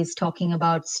 everybody's talking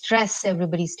about stress.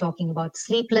 Everybody's talking about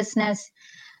sleeplessness,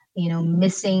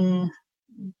 missing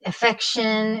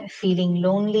affection, feeling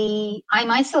lonely. I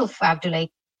myself have to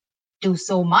do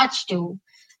so much to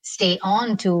stay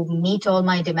on, to meet all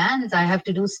my demands. I have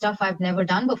to do stuff I've never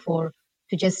done before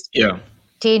to just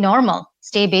stay normal,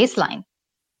 stay baseline.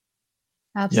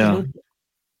 Absolutely.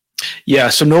 Yeah,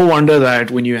 so no wonder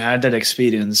that when you had that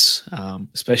experience,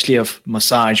 especially of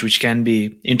massage, which can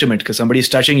be intimate because somebody's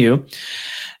touching you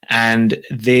and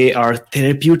they are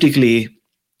therapeutically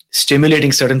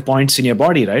stimulating certain points in your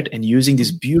body, right? And using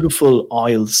these beautiful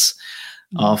oils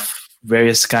of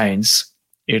various kinds,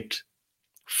 it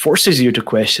forces you to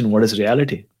question what is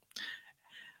reality.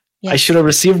 Yes. I should have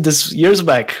received this years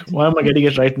back. Why am I getting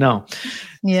it right now?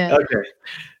 Yeah. Okay.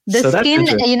 The So that's skin,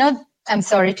 interesting. I'm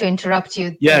sorry to interrupt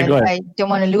you. Yeah, go ahead. I don't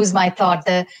want to lose my thought.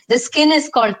 The skin is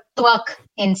called twak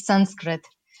in Sanskrit.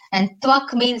 And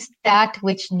twak means that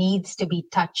which needs to be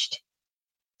touched.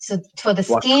 So for the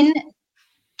Twak. skin,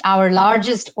 our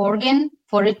largest organ,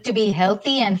 for it to be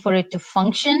healthy and for it to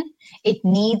function, it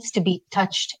needs to be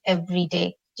touched every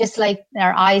day. Just like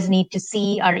our eyes need to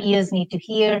see, our ears need to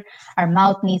hear, our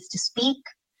mouth needs to speak,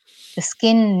 the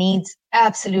skin needs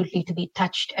absolutely to be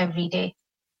touched every day.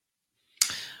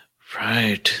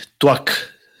 Right. Twak.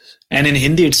 And in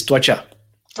Hindi, it's twacha.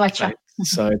 Twacha. Right?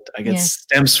 So it, I guess, Yes.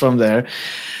 stems from there.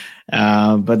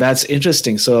 But that's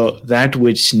interesting. So that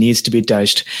which needs to be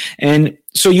touched. And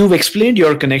so you've explained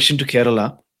your connection to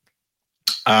Kerala,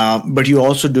 but you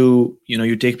also do,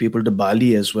 you take people to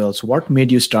Bali as well. So what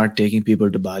made you start taking people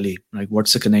to Bali? Like,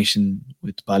 what's the connection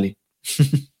with Bali?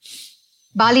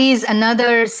 Bali is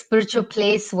another spiritual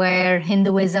place where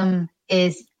Hinduism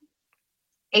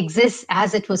exists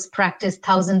as it was practiced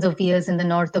thousands of years in the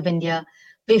north of India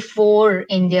before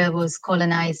India was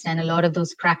colonized, and a lot of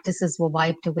those practices were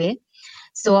wiped away.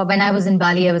 So when I was in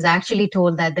Bali, I was actually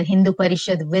told that the Hindu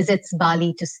Parishad visits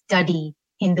Bali to study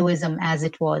Hinduism as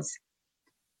it was,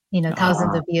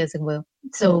 thousands of years ago.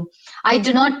 So I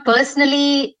do not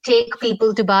personally take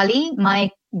people to Bali. My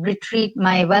retreat,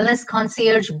 my wellness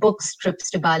concierge books trips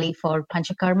to Bali for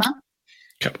Panchakarma.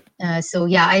 Okay. So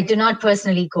yeah, I do not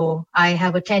personally go. I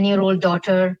have a 10-year-old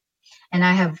daughter and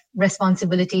I have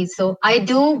responsibilities. So I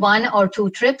do 1 or 2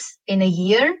 trips in a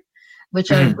year,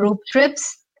 which are group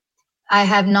trips. I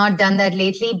have not done that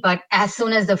lately, but as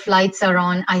soon as the flights are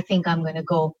on, I think I'm going to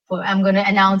go. I'm going to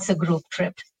announce a group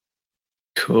trip.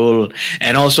 Cool.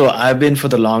 And also, I've been for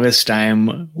the longest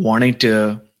time wanting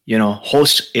to,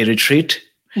 host a retreat.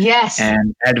 Yes.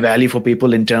 And add value for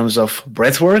people in terms of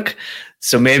breath work.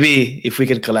 So maybe if we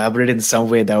can collaborate in some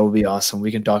way, that would be awesome.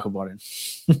 We can talk about it.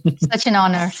 Such an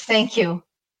honor. Thank you.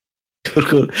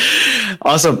 Cool.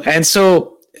 Awesome. And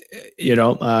so,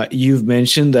 you've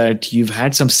mentioned that you've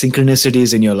had some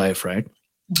synchronicities in your life, right?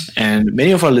 And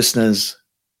many of our listeners,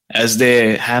 as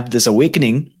they have this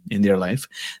awakening in their life,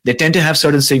 they tend to have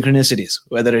certain synchronicities,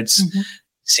 whether it's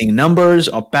seeing numbers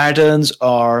or patterns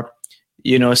or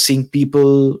seeing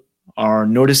people or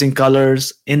noticing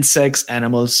colors, insects,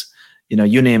 animals,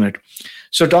 you name it.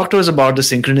 So talk to us about the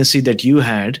synchronicity that you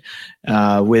had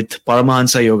with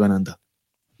Paramahansa Yogananda.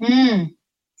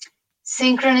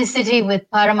 Synchronicity with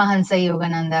Paramahansa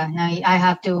Yogananda. Now I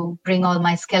have to bring all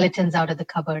my skeletons out of the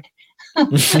cupboard.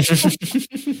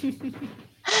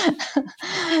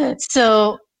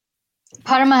 So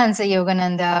Paramahansa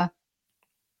Yogananda,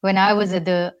 when I was at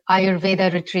the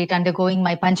Ayurveda retreat undergoing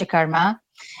my Panchakarma,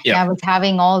 and I was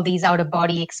having all these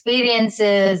out-of-body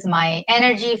experiences, my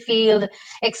energy field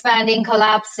expanding,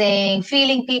 collapsing,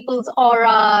 feeling people's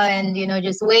aura, and,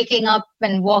 just waking up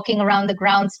and walking around the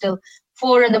ground till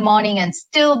 4 a.m. and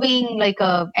still being like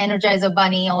a Energizer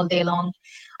bunny all day long.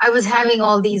 I was having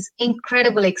all these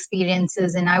incredible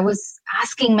experiences, and I was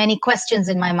asking many questions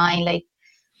in my mind, like,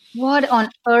 what on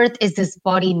earth is this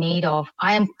body made of?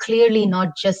 I am clearly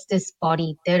not just this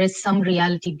body. There is some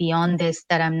reality beyond this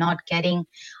that I'm not getting.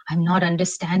 I'm not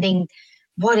understanding.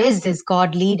 What is this?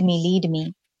 God, lead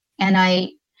me.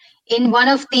 And in one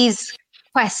of these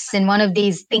quests, in one of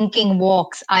these thinking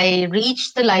walks, I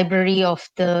reached the library of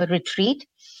the retreat,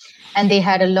 and they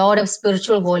had a lot of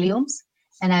spiritual volumes.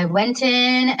 And I went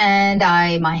in and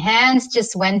my hands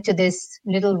just went to this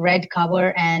little red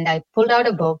cover, and I pulled out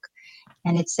a book.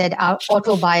 And it said Our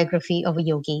Autobiography of a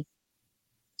Yogi.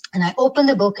 And I opened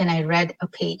the book and I read a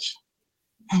page.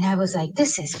 And I was like,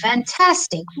 this is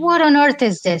fantastic. What on earth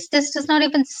is this? This does not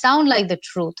even sound like the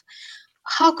truth.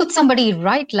 How could somebody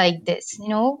write like this?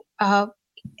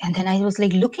 And then I was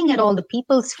like looking at all the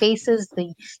people's faces.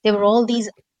 There were all these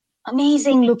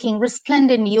amazing looking,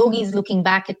 resplendent yogis looking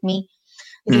back at me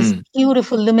with these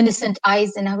beautiful, luminescent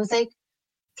eyes. And I was like,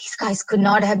 these guys could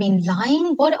not have been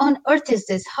lying. What on earth is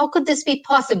this? How could this be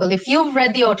possible? If you've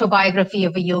read the Autobiography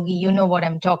of a Yogi, you know what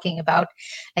I'm talking about.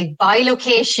 Like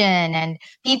bilocation and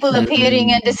people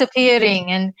appearing and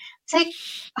disappearing. And it's like,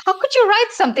 how could you write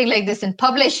something like this and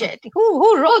publish it?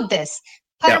 Who wrote this?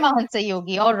 Paramahansa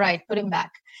Yogi. All right, put him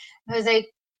back. I was like,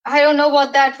 I don't know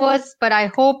what that was, but I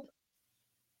hope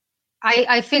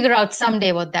I figure out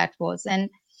someday what that was. And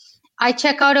I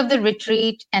check out of the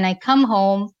retreat and I come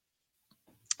home.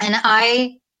 And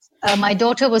I my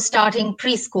daughter was starting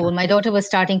preschool. My daughter was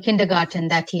starting kindergarten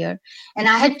that year. And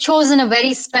I had chosen a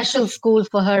very special school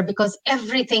for her because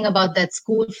everything about that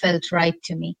school felt right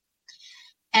to me.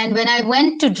 And when I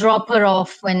went to drop her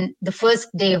off when the first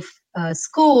day of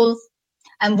school,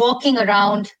 I'm walking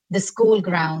around the school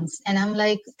grounds and I'm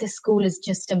like, this school is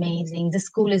just amazing. The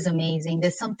school is amazing.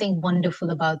 There's something wonderful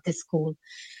about this school.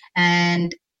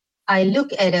 And I look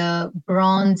at a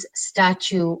bronze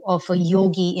statue of a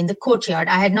yogi in the courtyard.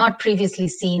 I had not previously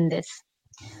seen this.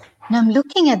 And I'm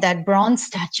looking at that bronze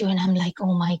statue and I'm like,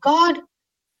 oh my God,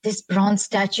 this bronze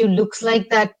statue looks like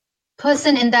that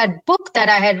person in that book that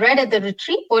I had read at the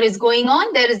retreat. What is going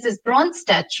on? There is this bronze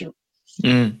statue.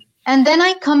 Mm. And then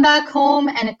I come back home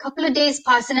and a couple of days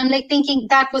pass and I'm like thinking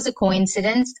that was a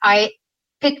coincidence. I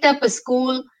picked up a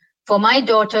school for my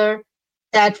daughter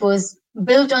that was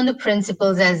built on the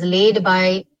principles as laid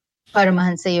by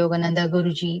Paramahansa Yogananda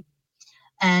Guruji.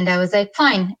 And I was like,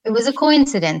 fine, it was a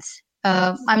coincidence.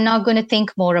 I'm not going to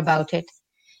think more about it.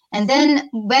 And then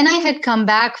when I had come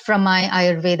back from my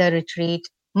Ayurveda retreat,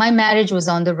 my marriage was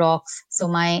on the rocks. So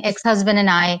my ex-husband and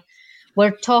I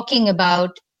were talking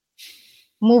about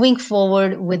moving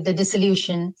forward with the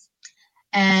dissolution.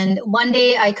 And one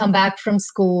day I come back from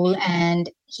school and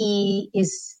he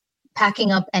is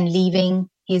packing up and leaving.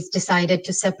 He's decided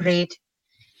to separate.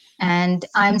 And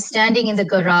I'm standing in the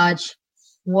garage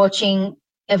watching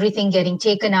everything getting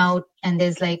taken out. And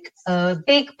there's like a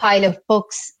big pile of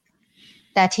books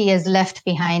that he has left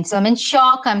behind. So I'm in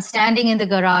shock. I'm standing in the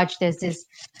garage. There's this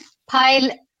pile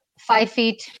 5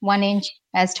 feet, 1 inch,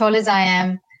 as tall as I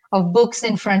am, of books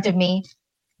in front of me.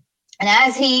 And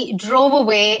as he drove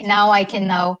away, now I can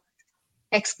now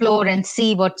explore and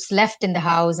see what's left in the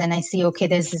house. And I see, okay,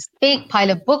 there's this big pile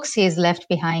of books he has left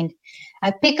behind.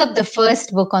 I pick up the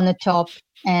first book on the top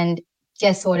and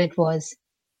guess what it was?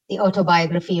 The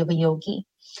Autobiography of a Yogi.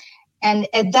 And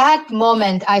at that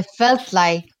moment, I felt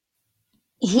like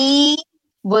he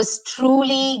was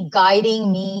truly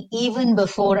guiding me even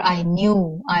before I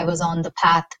knew I was on the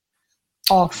path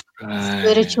of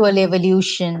spiritual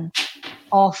evolution,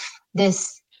 of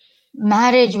this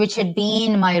marriage which had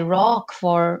been my rock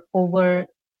for over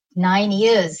 9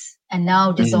 years and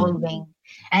now dissolving.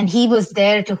 And he was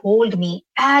there to hold me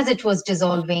as it was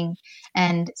dissolving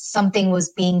and something was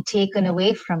being taken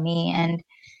away from me. And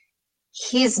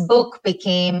his book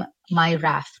became my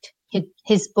raft.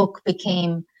 His book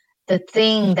became the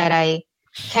thing that I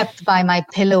kept by my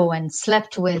pillow and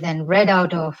slept with and read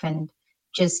out of and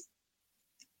just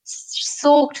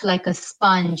soaked like a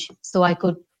sponge so I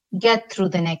could get through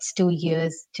the next 2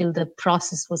 years till the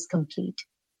process was complete.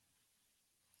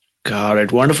 Got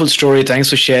it. Wonderful story. Thanks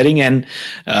for sharing. And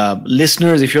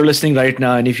listeners, if you're listening right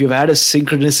now, and if you've had a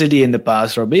synchronicity in the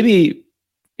past, or maybe,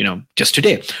 just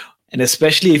today, and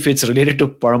especially if it's related to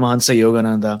Paramahansa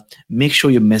Yogananda, make sure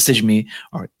you message me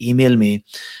or email me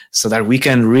so that we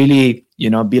can really,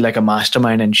 be like a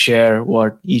mastermind and share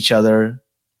what each other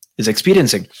is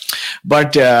experiencing.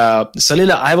 But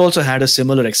Salila, I've also had a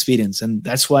similar experience. And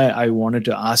that's why I wanted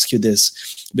to ask you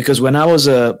this, because when I was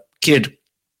a kid,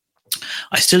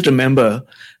 I still remember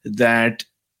that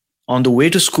on the way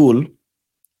to school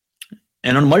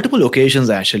and on multiple occasions,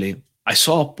 actually, I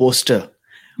saw a poster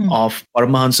of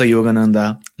Paramahansa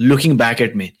Yogananda looking back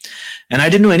at me. And I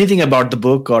didn't know anything about the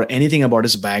book or anything about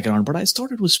his background, but I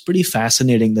thought it was pretty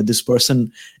fascinating that this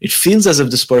person, it feels as if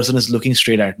this person is looking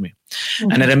straight at me.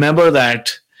 And I remember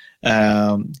that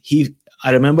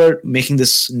I remember making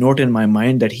this note in my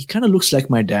mind that he kind of looks like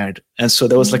my dad. And so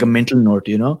there was like a mental note,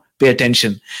 pay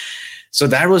attention. So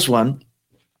that was one.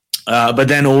 But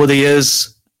then over the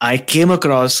years, I came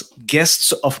across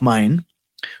guests of mine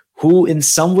who in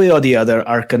some way or the other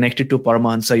are connected to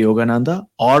Paramahansa Yogananda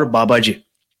or Babaji.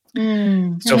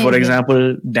 So for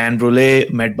example, Dan Brule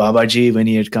met Babaji when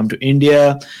he had come to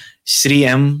India. Sri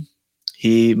M,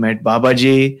 he met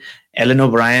Babaji. Ellen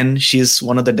O'Brien, she's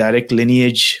one of the direct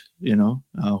lineage,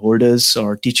 holders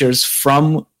or teachers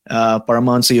from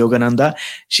Paramahansa Yogananda.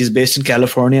 She's based in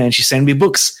California and she sent me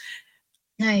books,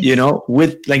 nice.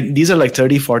 With like, these are like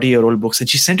 30, 40-year-old books. And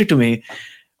she sent it to me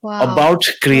about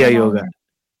Kriya Yoga.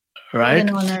 Right? An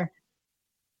honor.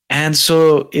 And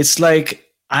so it's like,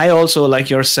 I also, like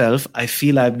yourself, I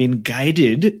feel I've been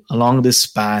guided along this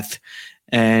path.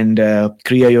 And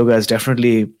Kriya Yoga is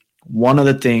definitely one of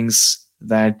the things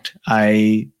that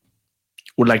I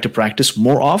would like to practice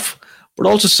more of, but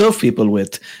also serve people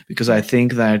with, because I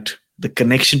think that the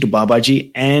connection to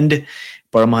Babaji and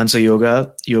Paramahansa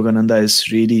Yogananda is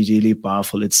really, really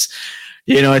powerful. It's,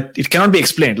 it cannot be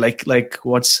explained like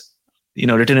what's,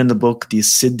 written in the book, these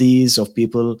siddhis of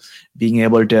people being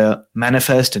able to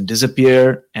manifest and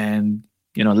disappear and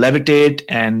levitate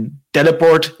and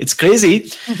teleport. It's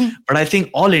crazy. But I think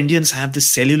all Indians have this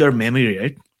cellular memory,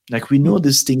 right? Like we know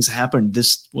these things happened.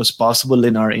 This was possible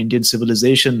in our Indian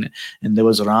civilization, and there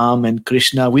was Ram and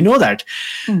Krishna. We know that.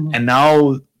 And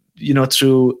now,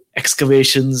 through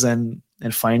excavations and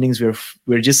findings,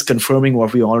 we're just confirming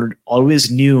what we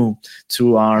always knew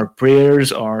through our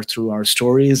prayers or through our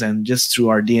stories and just through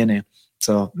our DNA.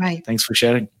 So Thanks for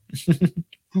sharing.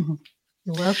 You're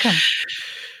welcome.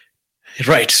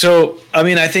 Right. So,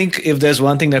 I think if there's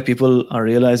one thing that people are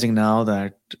realizing now,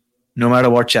 that no matter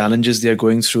what challenges they're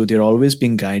going through, they're always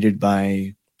being guided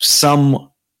by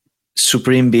some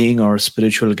supreme being or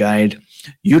spiritual guide.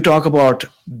 You talk about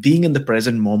being in the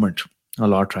present moment a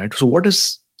lot, right? So what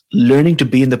does learning to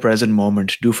be in the present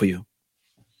moment do for you?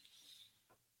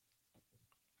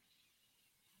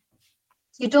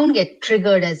 You don't get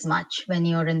triggered as much when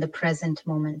you're in the present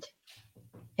moment.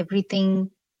 Everything,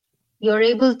 you're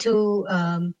able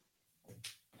to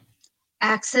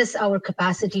access our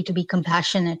capacity to be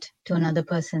compassionate to another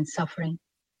person's suffering.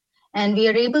 And we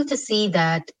are able to see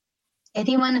that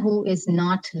anyone who is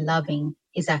not loving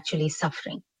is actually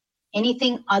suffering.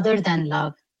 Anything other than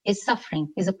love is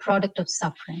suffering, is a product of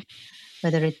suffering,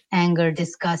 whether it's anger,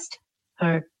 disgust,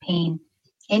 hurt, pain,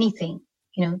 anything.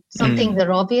 Some things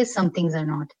are obvious, some things are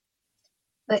not.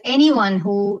 But anyone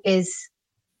who is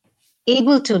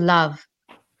able to love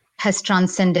has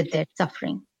transcended their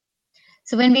suffering.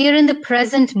 So when we are in the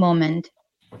present moment,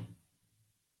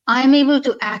 I'm able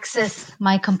to access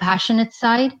my compassionate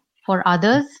side for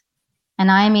others,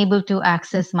 and I am able to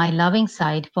access my loving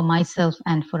side for myself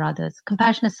and for others.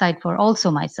 Compassionate side for also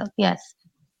myself. Yes.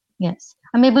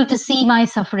 I'm able to see my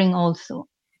suffering also.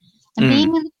 And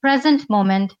being in the present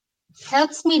moment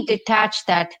helps me detach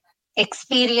that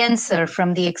experiencer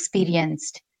from the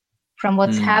experienced, from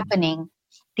what's happening.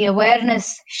 The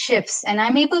awareness shifts, and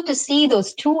I'm able to see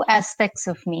those two aspects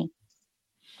of me.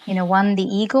 One, the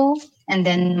ego, and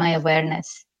then my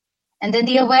awareness. And then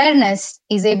the awareness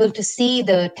is able to see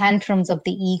the tantrums of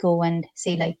the ego and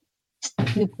say, like,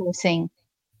 you poor thing,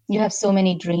 you have so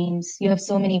many dreams, you have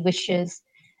so many wishes.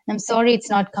 I'm sorry it's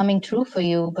not coming true for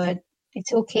you, but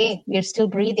it's okay. We're still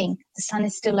breathing. The sun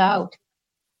is still out.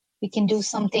 We can do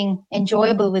something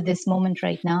enjoyable with this moment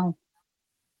right now.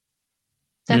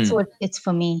 That's what it's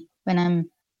for me when I'm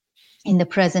in the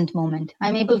present moment.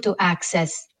 I'm able to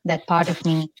access that part of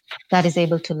me that is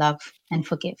able to love and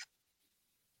forgive.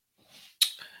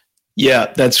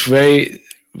 Yeah, that's very,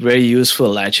 very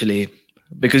useful, actually,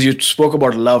 because you spoke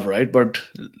about love, right? But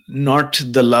not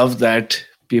the love that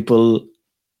people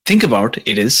think about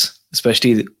it is,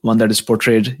 especially one that is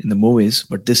portrayed in the movies.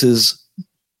 But this is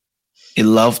a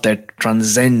love that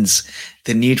transcends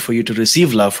the need for you to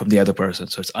receive love from the other person.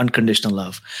 So it's unconditional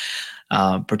love,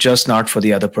 but just not for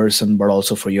the other person, but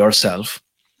also for yourself.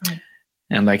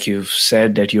 And like you've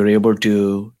said, that you're able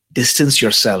to distance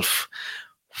yourself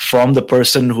from the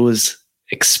person who is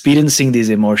experiencing these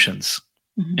emotions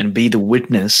and be the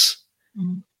witness,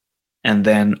 and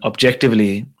then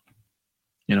objectively,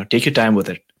 take your time with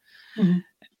it.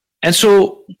 And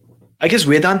so I guess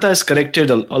Vedanta is connected,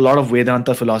 a lot of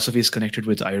Vedanta philosophy is connected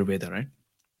with Ayurveda, right?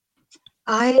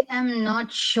 I am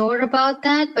not sure about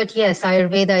that, but yes,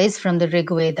 Ayurveda is from the Rig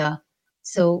Veda.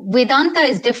 So Vedanta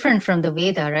is different from the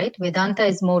Veda, right? Vedanta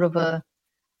is more of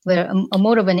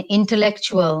an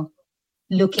intellectual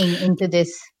looking into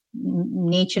this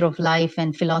nature of life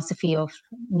and philosophy of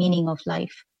meaning of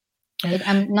life. Right?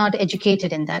 I'm not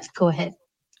educated in that. Go ahead.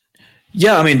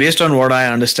 Yeah, based on what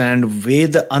I understand,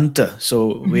 Vedanta.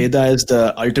 So Veda is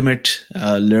the ultimate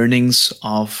learnings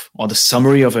of, or the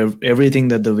summary of everything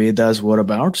that the Vedas were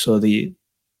about. So the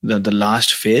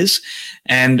last phase.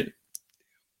 And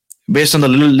based on the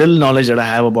little knowledge that I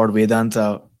have about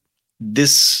Vedanta,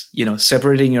 this,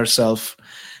 separating yourself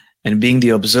and being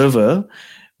the observer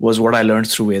was what I learned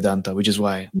through Vedanta, which is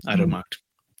why I remarked.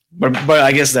 But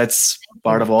I guess that's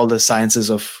part of all the sciences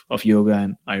of yoga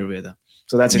and Ayurveda.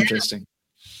 So that's interesting.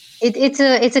 It's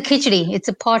a khichdi. It's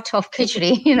a pot of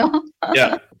khichdi,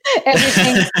 Yeah.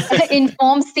 Everything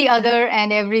informs the other,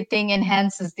 and everything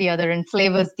enhances the other and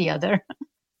flavors the other.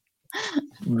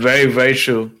 Very, very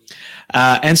true.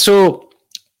 And so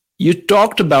you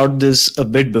talked about this a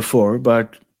bit before,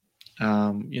 but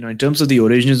in terms of the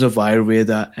origins of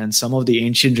Ayurveda and some of the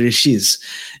ancient rishis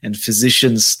and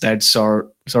physicians that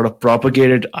sort of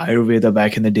propagated Ayurveda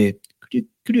back in the day,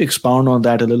 could you expound on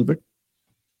that a little bit?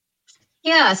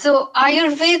 Yeah, so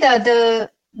Ayurveda,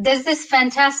 there's this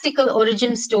fantastical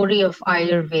origin story of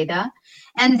Ayurveda,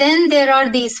 And then there are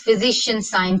these physician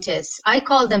scientists. I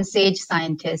call them sage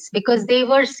scientists because they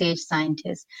were sage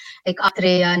scientists, like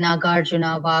Atreya,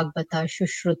 Nagarjuna, Vagbhata,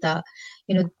 Shushruta.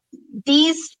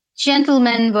 These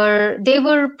gentlemen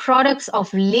were products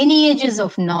of lineages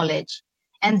of knowledge.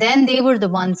 And then they were the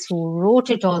ones who wrote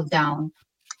it all down,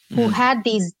 who had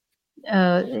these.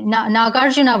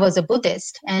 Nagarjuna was a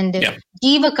Buddhist, and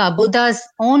Jivaka, Buddha's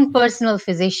own personal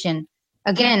physician,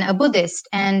 again a Buddhist,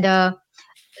 and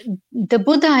the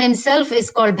Buddha himself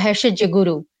is called Bhaishya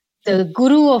Guru, the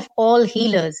guru of all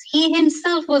healers. He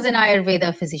himself was an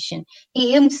Ayurveda physician.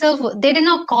 They did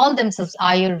not call themselves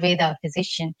Ayurveda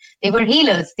physician. They were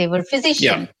healers. They were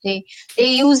physicians. They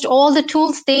used all the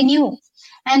tools they knew,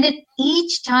 and at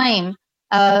each time,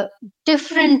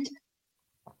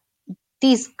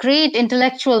 these great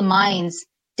intellectual minds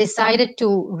decided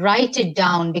to write it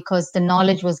down because the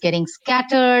knowledge was getting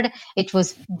scattered. It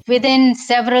was within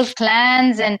several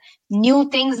clans and new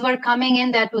things were coming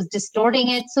in that was distorting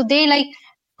it. So they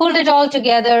pulled it all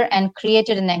together and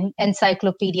created an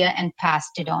encyclopedia and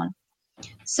passed it on.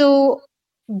 So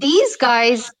these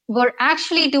guys were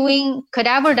actually doing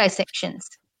cadaver dissections.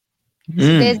 So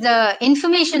there's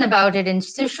information about it in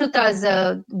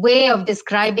Sushruta's way of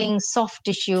describing soft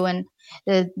tissue and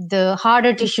the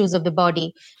harder tissues of the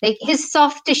body. Like his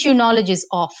soft tissue knowledge is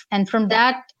off. And from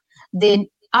that, the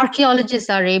archaeologists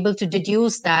are able to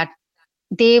deduce that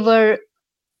they were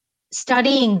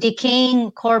studying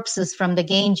decaying corpses from the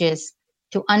Ganges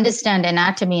to understand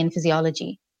anatomy and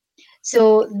physiology.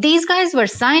 So these guys were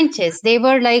scientists. They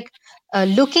were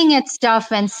looking at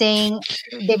stuff and saying,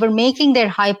 they were making their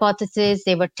hypothesis,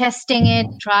 they were testing it,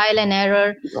 trial and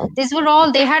error.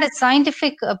 They had a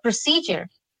scientific procedure,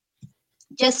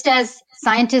 just as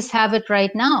scientists have it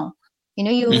right now.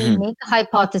 You make a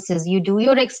hypothesis, you do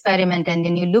your experiment, and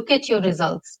then you look at your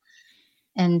results.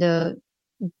 And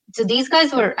so these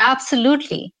guys were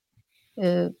absolutely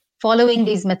following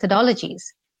these methodologies.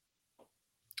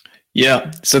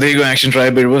 Yeah. So there you go, Action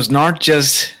Tribe. It was not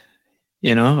just,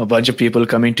 a bunch of people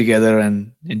coming together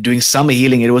and doing some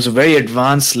healing. It was a very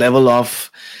advanced level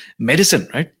of medicine,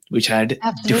 right? Which had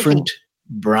different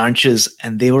branches,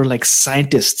 and they were like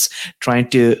scientists trying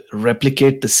to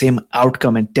replicate the same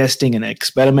outcome and testing and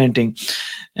experimenting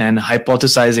and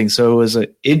hypothesizing. So it was an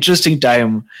interesting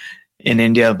time in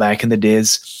India back in the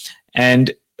days.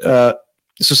 And so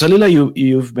Salila,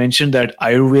 you've mentioned that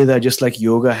Ayurveda, just like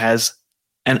yoga, has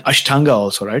an Ashtanga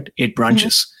also, right? 8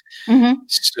 branches. Mm-hmm.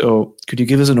 So could you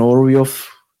give us an overview of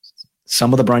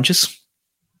some of the branches?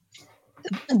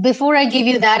 Before I give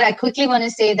you that, I quickly want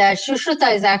to say that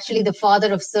Sushruta is actually the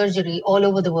father of surgery all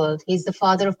over the world. He's the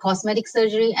father of cosmetic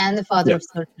surgery and the father of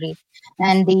surgery.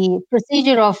 And the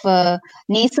procedure of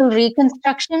nasal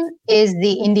reconstruction is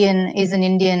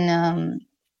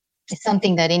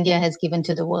something that India has given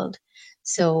to the world.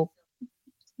 So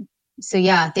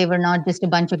yeah, they were not just a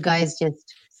bunch of guys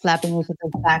just slapping each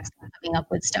other's backs and coming up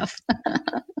with stuff.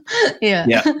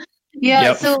 Yeah.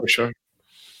 So for sure.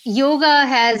 Yoga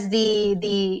has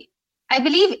I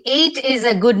believe 8 is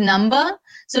a good number.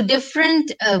 So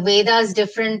different Vedas,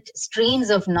 different streams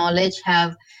of knowledge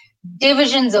have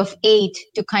divisions of 8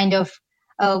 to kind of,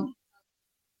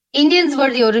 Indians were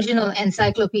the original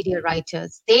encyclopedia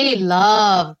writers. They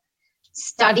love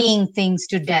studying things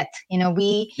to death.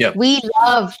 We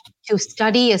love to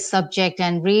study a subject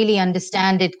and really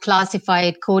understand it, classify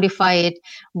it, codify it,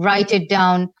 write it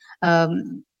down.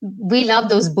 We love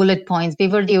those bullet points. We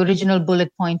were the original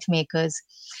bullet point makers.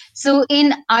 So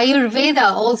in Ayurveda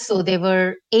also, there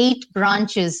were 8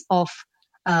 branches of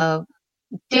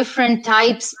different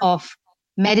types of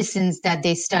medicines that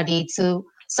they studied. So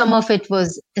some of it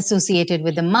was associated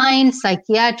with the mind,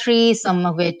 psychiatry, some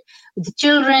of it with the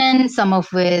children, some of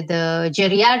it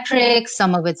geriatrics,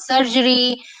 some of it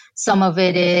surgery, some of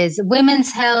it is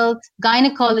women's health,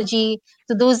 gynecology.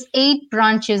 So those 8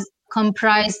 branches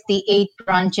comprise the 8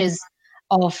 branches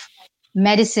of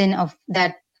medicine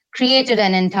that created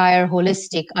an entire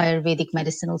holistic Ayurvedic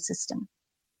medicinal system.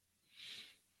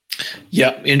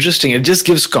 Yeah, interesting. It just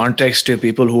gives context to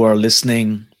people who are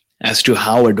listening as to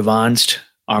how advanced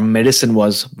our medicine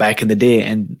was back in the day.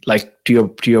 And like to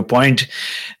your point,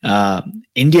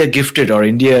 India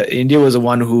was the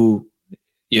one who,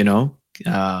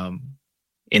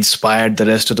 inspired the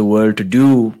rest of the world to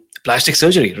do plastic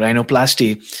surgery,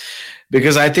 rhinoplasty,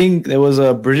 because I think there was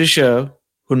a Britisher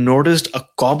who noticed a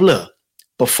cobbler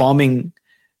performing,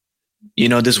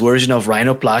 this version of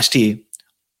rhinoplasty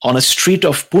on a street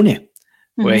of Pune,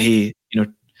 where he,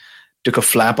 took a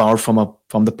flap out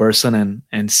from the person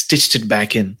and stitched it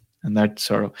back in. And that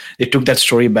they took that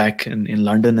story back in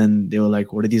London, and they were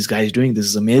like, what are these guys doing? This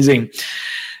is amazing.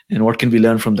 and what can we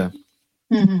learn from them?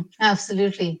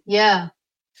 Absolutely. Yeah.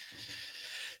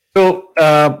 So,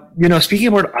 speaking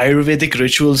about Ayurvedic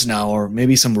rituals now, or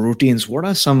maybe some routines, what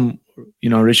are some,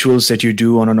 rituals that you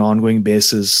do on an ongoing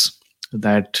basis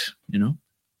that,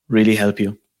 really help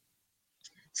you?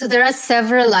 So there are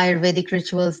several Ayurvedic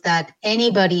rituals that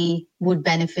anybody would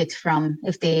benefit from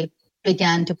if they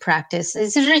began to practice.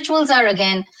 These rituals are,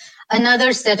 again,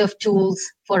 another set of tools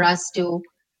for us to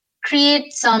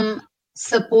create some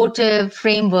supportive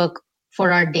framework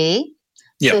for our day,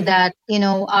 so that,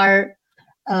 our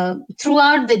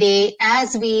throughout the day,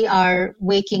 as we are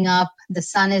waking up, the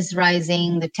sun is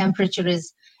rising, the temperature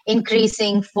is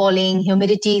increasing, falling,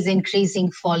 humidity is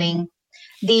increasing, falling.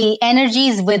 The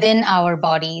energies within our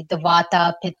body, the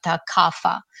vata, pitta,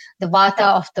 kapha, the vata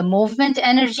of the movement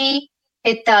energy,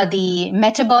 pitta, the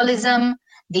metabolism,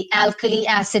 the alkali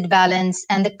acid balance,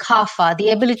 and the kapha,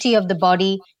 the ability of the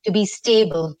body to be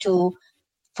stable,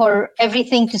 for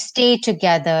everything to stay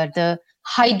together, the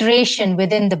hydration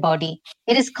within the body.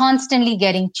 It is constantly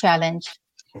getting challenged.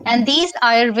 And these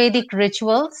Ayurvedic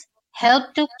rituals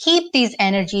help to keep these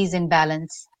energies in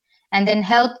balance, and then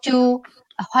help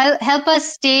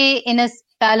us stay in a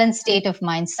balanced state of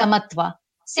mind, samatva.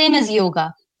 Same as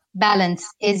yoga. Balance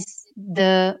is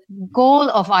the goal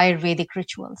of Ayurvedic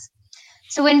rituals.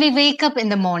 So when we wake up in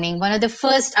the morning, one of the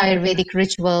first Ayurvedic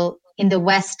ritual in the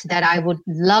West that I would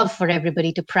love for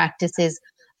everybody to practice is,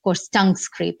 of course, tongue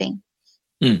scraping.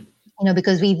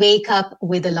 Because we wake up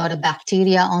with a lot of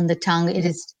bacteria on the tongue. It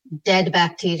is dead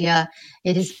bacteria.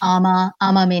 It is ama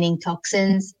meaning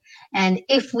toxins. And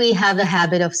if we have the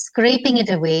habit of scraping it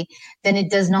away, then it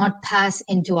does not pass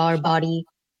into our body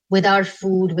with our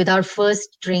food, with our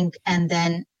first drink. And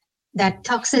then that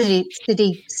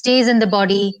toxicity stays in the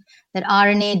body. That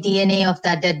RNA, DNA of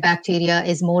that dead bacteria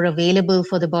is more available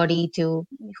for the body to,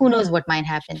 who knows what might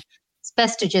happen. It's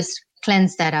best to just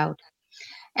cleanse that out.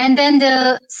 And then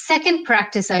the second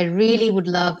practice I really would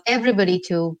love everybody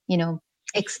to,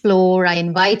 explore, I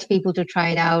invite people to try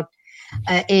it out,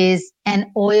 is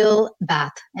an oil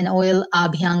bath, an oil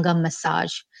abhyangam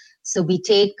massage. So we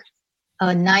take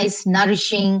a nice,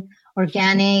 nourishing,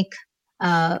 organic,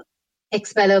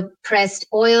 expeller pressed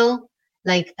oil,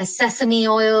 like a sesame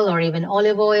oil or even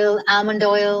olive oil, almond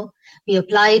oil. We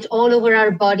apply it all over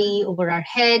our body, over our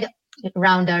head,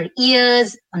 around our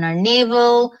ears, on our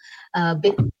navel,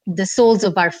 the soles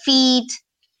of our feet.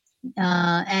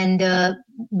 And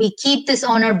we keep this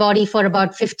on our body for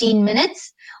about 15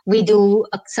 minutes. We do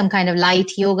some kind of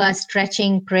light yoga,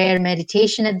 stretching, prayer,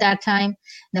 meditation at that time,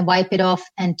 then wipe it off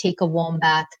and take a warm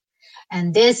bath.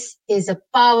 And this is a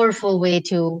powerful way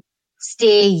to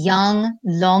stay young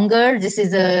longer. This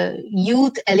is a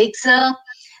youth elixir.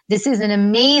 This is an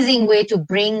amazing way to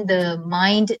bring the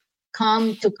mind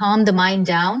calm the mind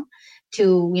down,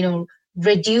 to,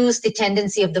 reduce the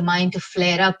tendency of the mind to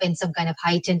flare up in some kind of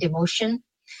heightened emotion.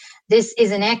 This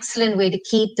is an excellent way to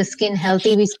keep the skin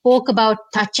healthy. We spoke about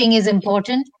touching is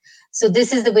important. So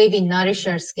this is the way we nourish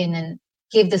our skin and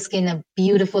give the skin a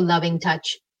beautiful, loving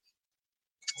touch.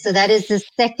 So that is the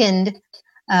second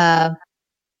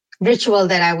ritual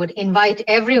that I would invite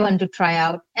everyone to try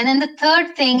out. And then the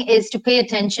third thing is to pay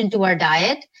attention to our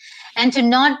diet and to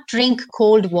not drink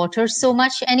cold water so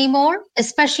much anymore,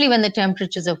 especially when the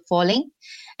temperatures are falling,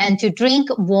 and to drink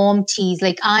warm teas.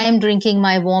 Like I am drinking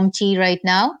my warm tea right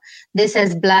now. This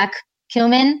has black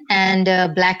cumin and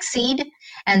black seed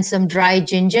and some dry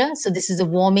ginger. So this is a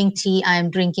warming tea I am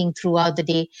drinking throughout the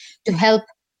day to help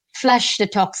flush the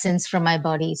toxins from my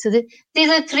body. So these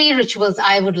are three rituals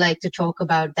I would like to talk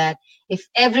about that if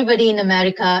everybody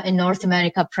in North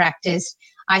America practiced,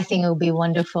 I think it would be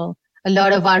wonderful. A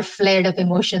lot of our flared up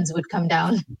emotions would come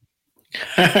down.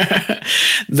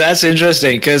 That's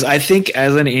interesting, because I think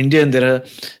as an Indian, there are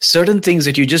certain things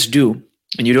that you just do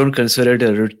and you don't consider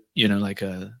it like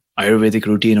a Ayurvedic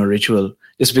routine or ritual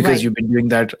just because you've been doing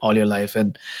that all your life.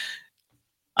 And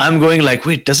I'm going like,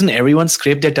 wait, doesn't everyone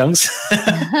scrape their tongues?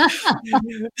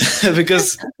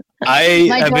 Because My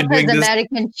have been doing daughter's this.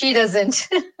 American, she doesn't.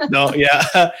 No,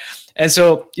 yeah. And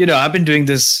so, I've been doing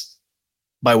this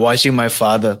by watching my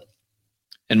father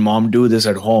and mom do this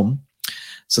at home.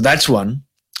 So that's one.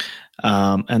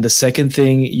 And the second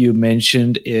thing you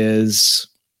mentioned is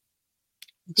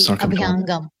The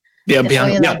Abhyangam. The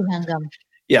Abhyangam. Yeah. Abhyangam.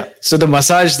 Yeah. So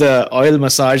the oil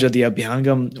massage or the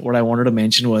Abhyangam, what I wanted to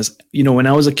mention was, when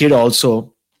I was a kid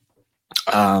also,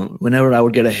 whenever I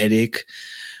would get a headache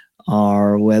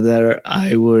or whether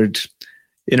I would,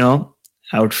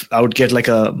 I would get like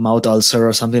a mouth ulcer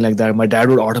or something like that, my dad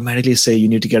would automatically say, you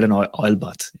need to get an oil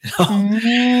bath.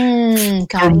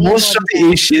 For most of the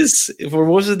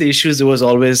issues, there was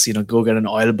always, go get an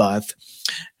oil bath.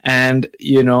 And,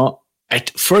 at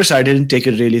first I didn't take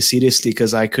it really seriously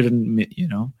because I couldn't,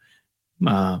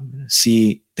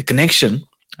 see the connection.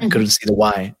 I couldn't see the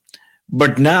why.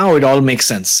 But now it all makes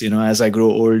sense, as I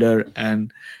grow older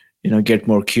and, get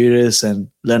more curious and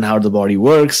learn how the body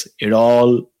works. It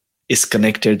all is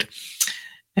connected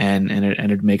and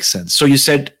it makes sense. So you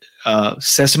said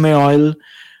sesame oil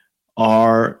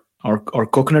or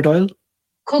coconut oil?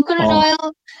 Coconut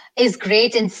oil is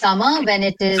great in summer when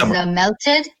it is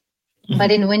melted.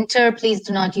 But in winter, please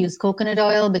do not use coconut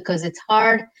oil because it's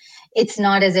hard. It's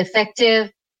not as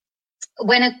effective.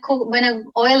 When an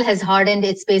oil has hardened,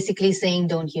 it's basically saying,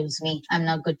 don't use me. I'm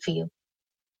not good for you.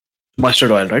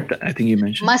 Mustard oil, right? I think you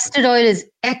mentioned. Mustard oil is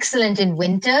excellent in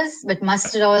winters, but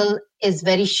mustard oil is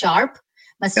very sharp.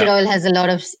 Mustard oil has a lot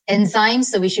of enzymes,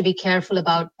 so we should be careful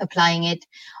about applying it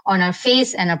on our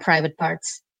face and our private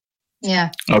parts.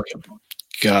 Yeah. Okay.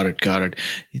 Got it.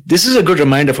 This is a good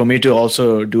reminder for me to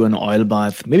also do an oil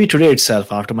bath, maybe today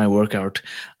itself after my workout,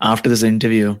 after this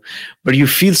interview. But you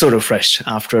feel so refreshed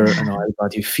after an oil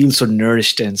bath. You feel so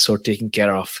nourished and so taken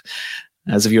care of,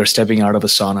 as if you're stepping out of a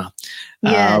sauna.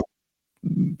 Yeah.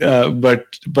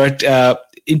 But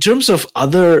in terms of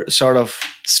other sort of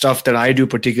stuff that I do,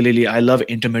 particularly, I love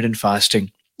intermittent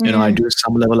fasting. I do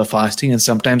some level of fasting, and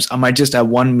sometimes I might just have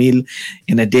one meal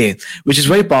in a day, which is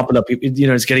very popular.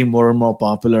 It's getting more and more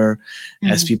popular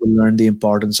as people learn the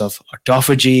importance of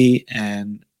autophagy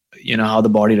and, how the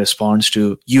body responds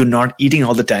to you not eating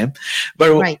all the time.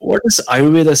 But what does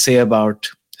Ayurveda say about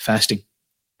fasting?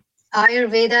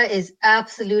 Ayurveda is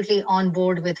absolutely on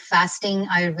board with fasting.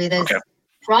 Ayurveda is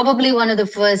probably one of the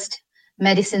first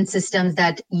medicine systems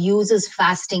that uses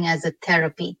fasting as a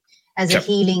therapy, as a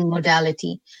healing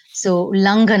modality. So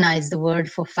Langana is the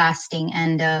word for fasting.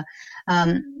 And,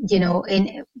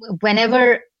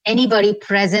 whenever anybody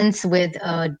presents with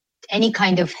any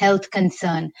kind of health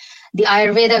concern, the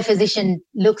Ayurveda physician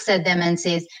looks at them and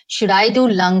says, should I do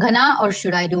Langana or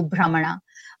should I do Brahmana?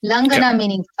 Langana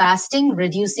meaning fasting,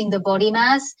 reducing the body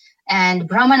mass, and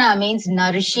Brahmana means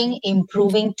nourishing,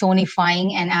 improving,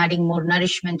 tonifying, and adding more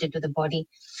nourishment into the body.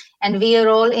 And we are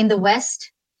all in the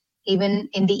West, even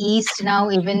in the East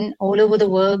now, even all over the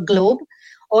world, globe,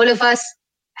 all of us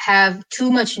have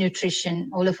too much nutrition.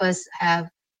 All of us have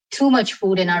too much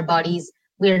food in our bodies.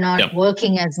 We're not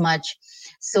working as much.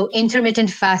 So intermittent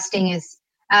fasting is,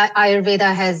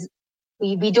 Ayurveda has,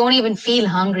 we don't even feel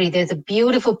hungry. There's a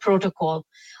beautiful protocol.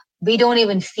 We don't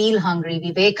even feel hungry.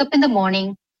 We wake up in the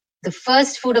morning. The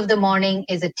first food of the morning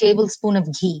is a tablespoon of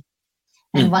ghee.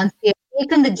 And once we have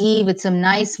taken the ghee with some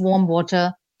nice warm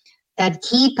water, that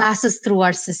ghee passes through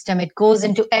our system. It goes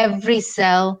into every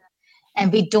cell,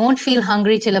 and we don't feel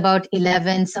hungry till about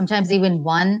 11, sometimes even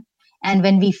 1. And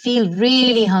when we feel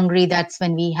really hungry, that's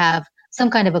when we have some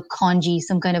kind of a congee,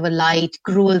 some kind of a light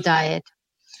gruel diet.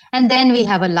 And then we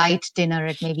have a light dinner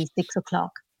at maybe 6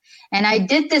 o'clock. And I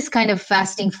did this kind of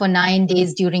fasting for 9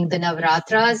 days during the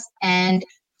Navratras. And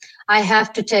I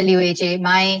have to tell you, AJ,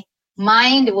 my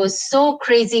mind was so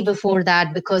crazy before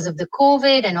that because of the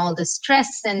COVID and all the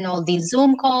stress and all these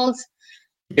Zoom calls.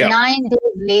 9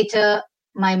 days later,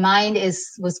 my mind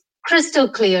was crystal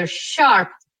clear, sharp,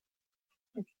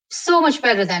 so much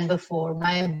better than before.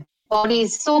 My body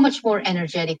is so much more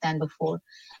energetic than before.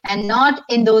 And not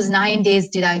in those 9 days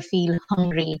did I feel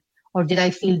hungry or did I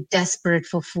feel desperate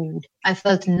for food. I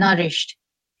felt nourished.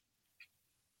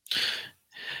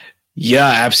 Yeah,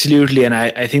 absolutely. And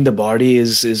I think the body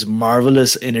is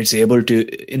marvelous in its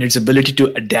ability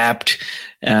to adapt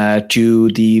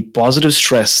to the positive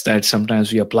stress that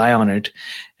sometimes we apply on it.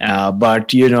 But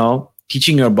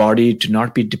teaching your body to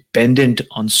not be dependent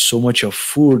on so much of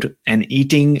food and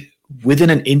eating within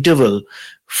an interval,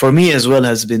 for me as well,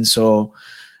 has been so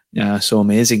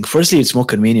amazing. Firstly, it's more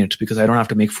convenient because I don't have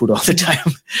to make food all the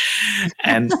time.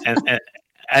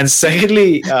 And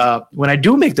secondly, when I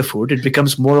do make the food, it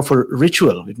becomes more of a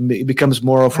ritual. It becomes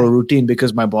more of a routine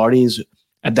because my body is,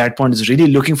 at that point, is really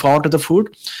looking forward to the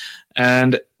food.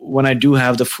 And when I do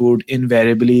have the food,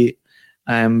 invariably,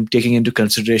 I'm taking into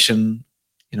consideration,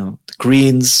 the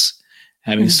greens,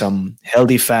 having some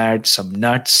healthy fat, some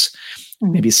nuts,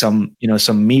 maybe some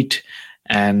meat,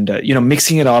 and,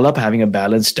 mixing it all up, having a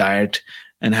balanced diet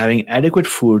and having adequate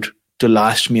food to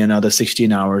last me another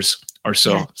 16 hours or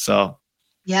so. Yeah. So.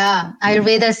 Yeah,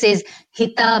 Ayurveda says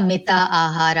hita mita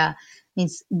ahara,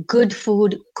 means good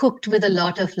food cooked with a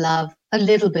lot of love, a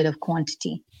little bit of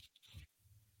quantity.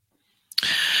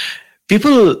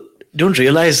 People don't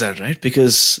realize that, right?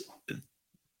 Because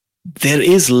there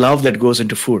is love that goes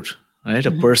into food, right?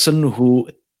 A person who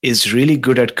is really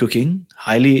good at cooking,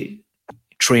 highly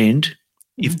trained,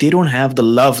 if they don't have the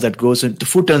love that goes in, the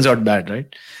food turns out bad,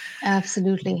 right?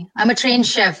 Absolutely. I'm a trained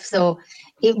chef, so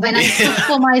when I cook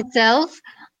for myself,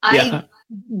 Yeah.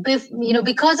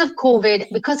 because of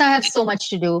COVID, because I have so much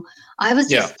to do, I was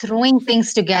just throwing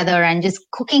things together and just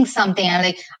cooking something. I'm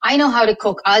like, I know how to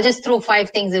cook. I'll just throw 5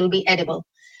 things. It'll be edible.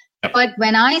 But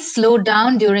when I slowed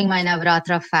down during my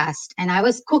Navratra fast and I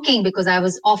was cooking because I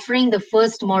was offering the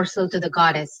first morsel to the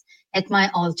goddess at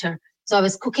my altar. So I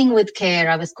was cooking with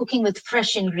care. I was cooking with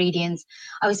fresh ingredients.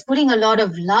 I was putting a lot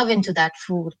of love into that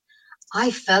food. I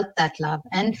felt that love.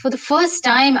 And for the first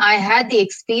time, I had the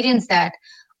experience that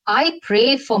I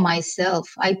pray for myself.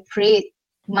 I pray.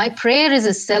 My prayer is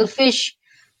a selfish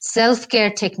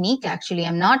self-care technique, actually.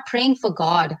 I'm not praying for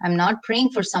God. I'm not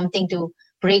praying for something to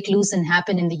break loose and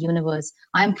happen in the universe.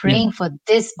 I'm praying for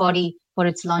this body, for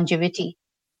its longevity.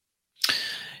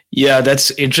 Yeah,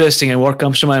 that's interesting. And what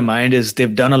comes to my mind is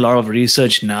they've done a lot of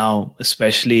research now,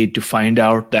 especially to find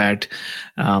out that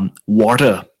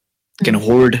water can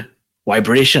hold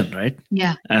vibration, right?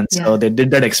 Yeah. And so they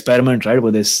did that experiment, right,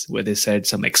 where they said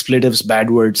some expletives, bad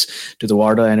words to the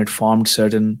water, and it formed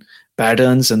certain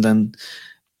patterns. And then,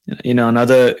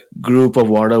 another group of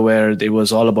water where it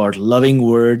was all about loving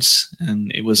words,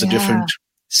 and it was a different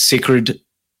sacred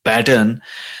pattern.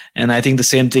 And I think the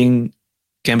same thing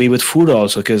can be with food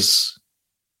also, because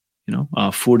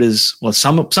food is, well,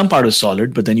 some part is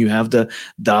solid, but then you have the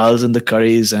dals and the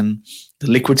curries and the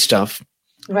liquid stuff.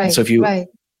 Right. And so if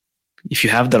you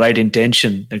have the right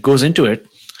intention that goes into it,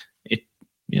 it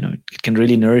can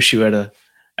really nourish you at a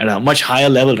much higher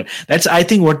level. That's, I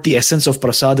think, what the essence of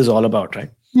prasad is all about, right?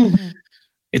 Mm-hmm.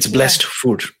 It's blessed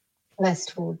food.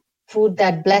 Blessed food. Food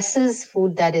that blesses,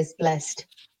 food that is blessed.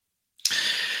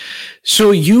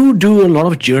 So you do a lot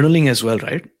of journaling as well,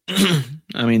 right?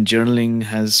 I mean, journaling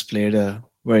has played a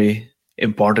very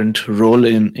important role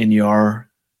in your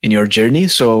journey.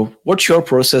 So what's your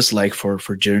process like for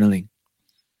journaling?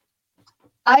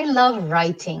 I love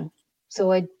writing.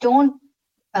 So I don't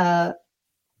call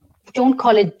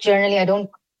it journaling. I don't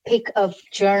pick a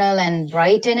journal and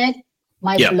write in it.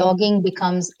 My blogging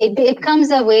becomes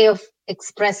a way of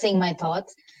expressing my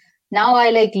thoughts. Now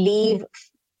I leave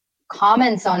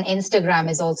comments on Instagram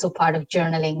is also part of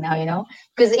journaling now,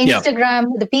 because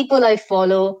Instagram, the people I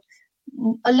follow,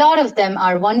 a lot of them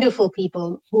are wonderful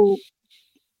people who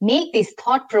make these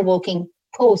thought-provoking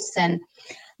posts, and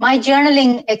my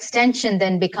journaling extension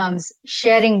then becomes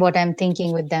sharing what I'm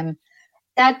thinking with them.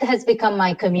 That has become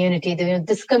my community.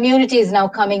 This community is now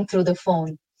coming through the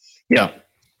phone. Yeah.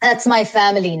 That's my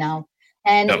family now.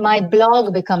 And my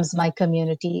blog becomes my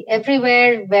community.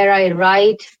 Everywhere where I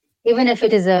write, even if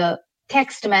it is a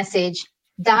text message,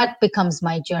 that becomes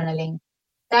my journaling.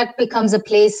 That becomes a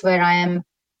place where I am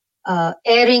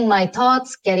airing my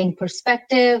thoughts, getting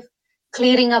perspective,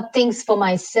 clearing up things for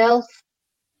myself.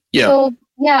 Yeah. So,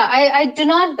 I do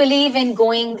not believe in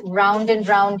going round and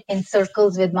round in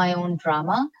circles with my own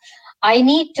drama. I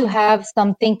need to have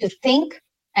something to think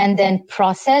and then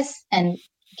process and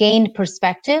gain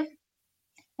perspective.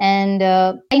 And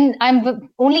I'm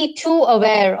only too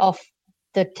aware of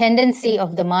the tendency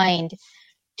of the mind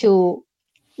to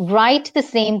write the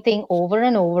same thing over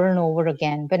and over and over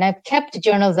again. When I've kept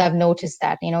journals, I've noticed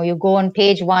that, you go on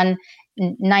page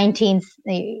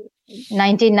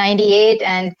 1998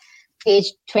 and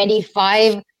page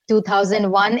 25,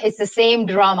 2001, it's the same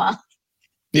drama.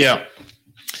 Yeah.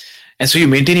 And so you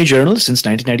maintain your journal since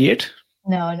 1998?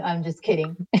 No, I'm just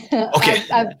kidding. Okay.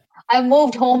 I've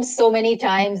moved home so many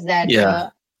times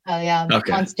that I'm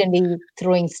constantly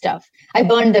throwing stuff. I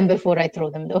burn them before I throw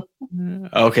them, though.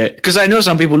 Okay. Because I know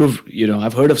some people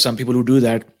I've heard of some people who do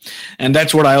that. And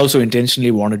that's what I also intentionally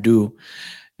want to do,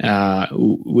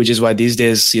 which is why these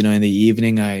days, in the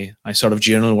evening, I sort of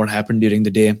journal what happened during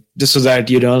the day, just so that,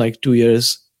 2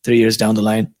 years, 3 years down the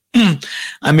line,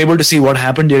 I'm able to see what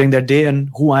happened during that day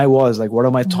and who I was, what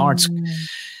are my thoughts.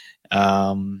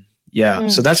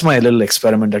 So that's my little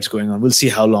experiment that's going on. We'll see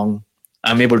how long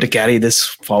I'm able to carry this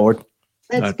forward.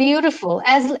 That's beautiful.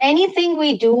 As anything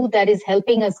we do that is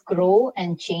helping us grow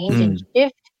and change and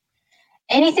shift,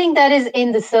 anything that is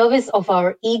in the service of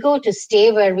our ego to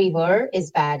stay where we were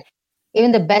is bad.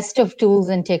 Even the best of tools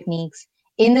and techniques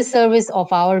in the service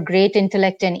of our great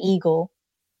intellect and ego,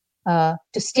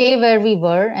 to stay where we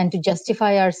were and to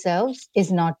justify ourselves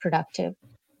is not productive.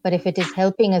 But if it is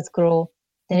helping us grow,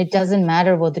 then it doesn't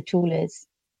matter what the tool is.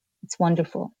 It's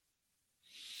wonderful.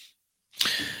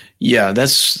 Yeah,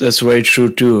 that's very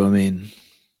true too. I mean,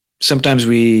 sometimes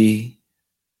we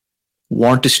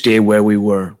want to stay where we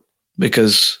were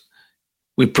because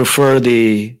we prefer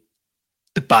the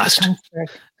past,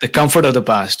 the comfort of the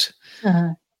past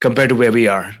compared to where we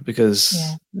are, because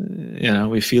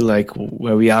we feel like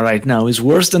where we are right now is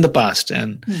worse than the past,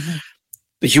 and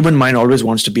the human mind always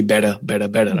wants to be better,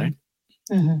 right?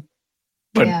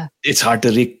 But it's hard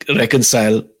to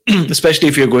reconcile, especially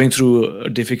if you're going through a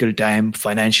difficult time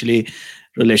financially,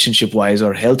 relationship wise,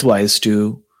 or health wise,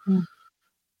 to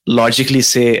logically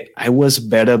say I was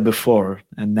better before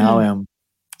and now I'm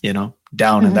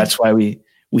down. And that's why we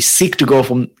seek to go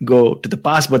to the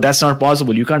past, but that's not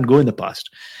possible. You can't go in the past.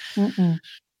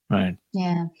 Right.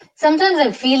 Yeah. Sometimes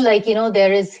I feel like,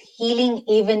 there is healing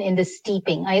even in the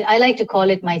steeping. I like to call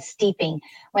it my steeping.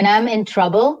 When I'm in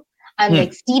trouble, I'm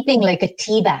like steeping like a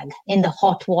tea bag in the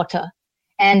hot water.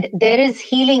 And there is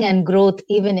healing and growth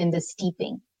even in the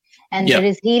steeping. And there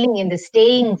is healing in the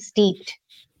staying steeped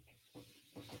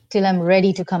till I'm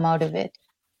ready to come out of it.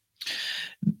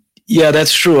 Yeah,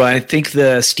 that's true. I think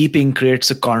the steeping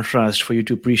creates a contrast for you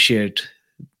to appreciate,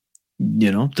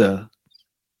 the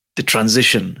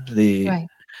transition,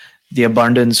 the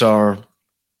abundance, or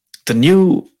the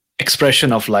new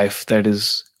expression of life that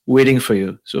is waiting for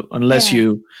you. So unless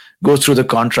you go through the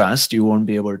contrast, you won't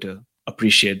be able to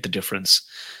appreciate the difference.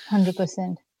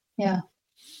 100%. Yeah.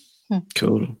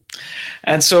 Cool.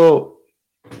 And so,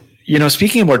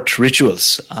 speaking about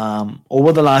rituals,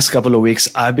 over the last couple of weeks,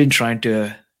 I've been trying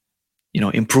to,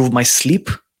 improve my sleep.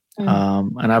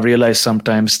 And I've realized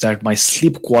sometimes that my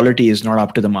sleep quality is not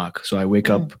up to the mark. So I wake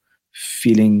up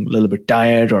feeling a little bit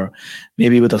tired, or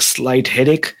maybe with a slight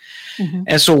headache.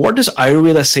 And so what does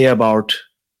Ayurveda say about,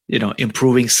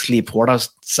 improving sleep? What are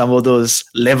some of those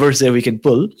levers that we can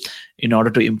pull in order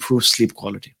to improve sleep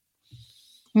quality?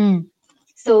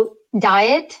 So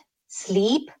diet,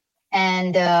 sleep,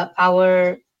 and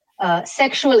our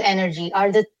sexual energy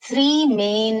are the three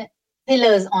main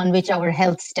pillars on which our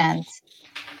health stands.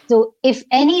 So if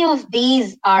any of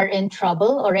these are in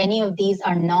trouble or any of these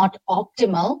are not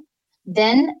optimal,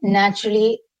 then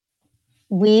naturally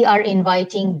we are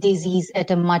inviting disease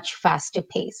at a much faster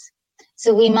pace.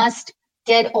 So we must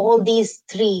get all these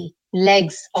three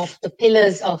legs of the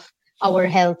pillars of our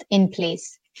health in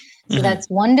place. So that's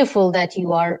wonderful that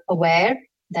you are aware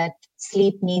that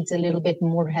sleep needs a little bit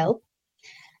more help.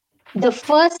 The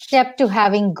first step to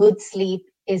having good sleep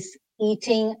is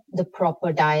eating the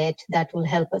proper diet that will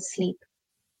help us sleep.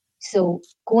 So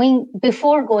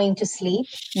before going to sleep,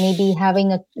 maybe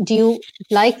do you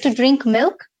like to drink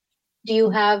milk? Do you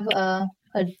have a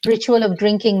ritual of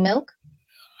drinking milk?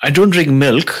 I don't drink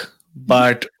milk,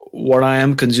 but what I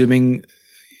am consuming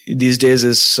these days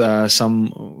is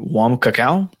some warm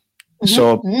cacao.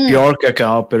 So pure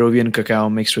cacao, Peruvian cacao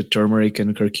mixed with turmeric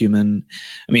and curcumin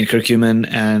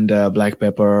and black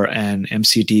pepper and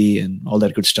MCT and all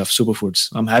that good stuff, superfoods.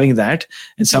 I'm having that.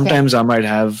 And sometimes I might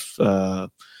have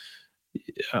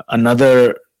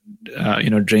another,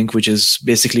 drink, which is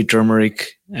basically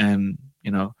turmeric and,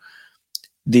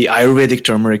 the Ayurvedic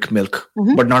turmeric milk,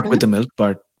 but not with the milk,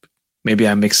 but maybe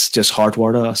I mix just hot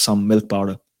water or some milk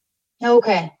powder.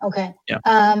 Okay.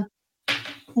 Yeah.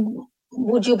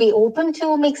 Would you be open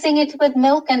to mixing it with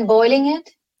milk and boiling it?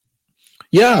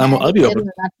 Yeah, I'll be open.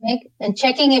 Nutmeg, and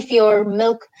checking if your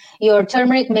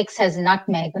turmeric mix has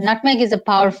nutmeg. Nutmeg is a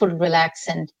powerful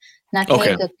relaxant.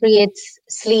 Nutmeg creates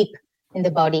sleep in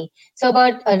the body. So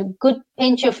about a good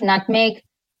pinch of nutmeg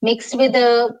mixed with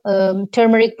the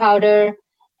turmeric powder,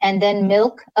 and then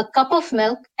milk, a cup of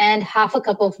milk and half a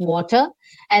cup of water,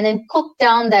 and then cook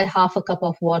down that half a cup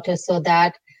of water so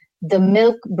that the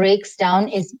milk breaks down,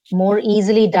 is more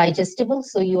easily digestible.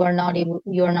 So you are not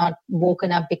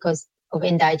woken up because of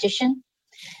indigestion.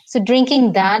 So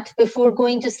drinking that before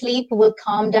going to sleep will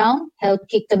calm down, help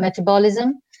kick the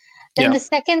metabolism. Then the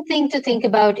second thing to think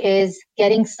about is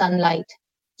getting sunlight,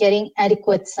 getting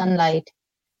adequate sunlight.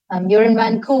 You're in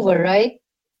Vancouver, right?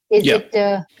 Is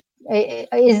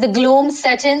the gloom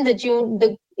set in?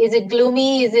 Is it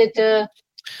gloomy?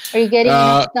 Are you getting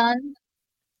enough sun?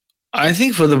 I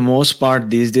think for the most part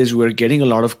these days we're getting a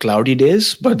lot of cloudy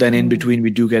days, but then in between we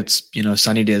do get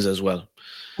sunny days as well.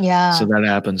 Yeah. So that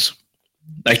happens.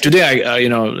 Like today,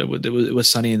 it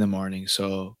was sunny in the morning.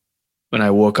 So when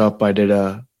I woke up, I did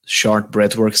a short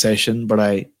breathwork session, but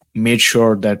I made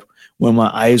sure that when my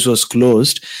eyes was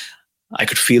closed, I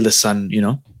could feel the sun,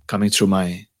 coming through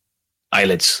my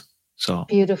eyelids. So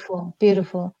beautiful.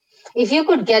 If you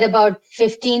could get about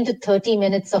 15 to 30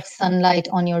 minutes of sunlight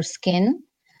on your skin,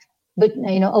 but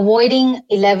avoiding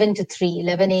 11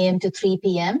 a.m. to 3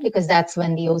 p.m. because that's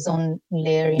when the ozone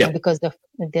layer, because of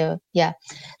so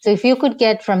if you could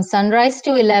get from sunrise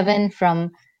to 11,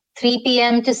 from 3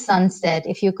 p.m. to sunset,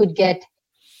 if you could get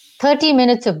 30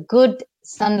 minutes of good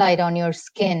sunlight on your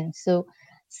skin. So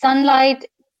sunlight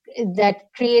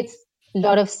that creates a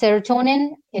lot of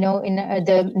serotonin, in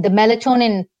the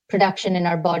melatonin production in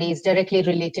our body is directly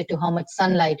related to how much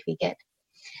sunlight we get.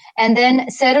 And then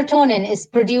serotonin is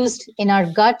produced in our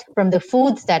gut from the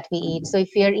foods that we eat. So if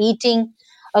we are eating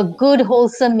a good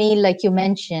wholesome meal, like you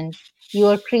mentioned, you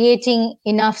are creating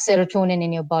enough serotonin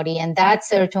in your body, and that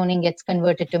serotonin gets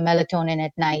converted to melatonin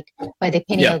at night by the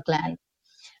pineal gland.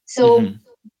 So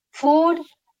food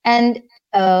and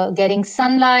getting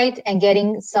sunlight and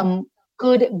getting some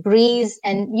good breeze,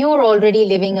 and you're already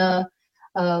living a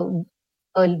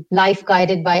life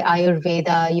guided by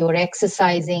Ayurveda, you're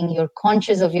exercising, you're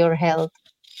conscious of your health.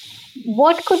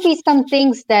 What could be some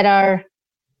things that are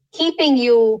keeping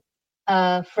you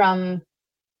from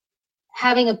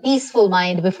having a peaceful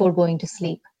mind before going to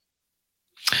sleep?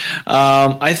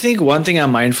 I think one thing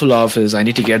I'm mindful of is I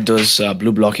need to get those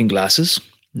blue blocking glasses.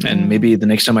 And maybe the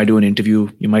next time I do an interview,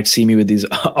 you might see me with these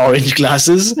orange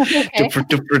glasses to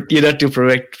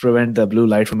prevent the blue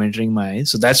light from entering my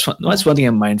eyes. So that's one thing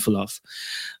I'm mindful of.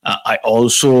 I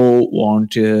also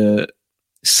want to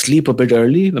sleep a bit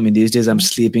early. I mean, these days I'm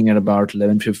sleeping at about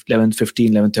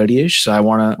 11:30ish. So I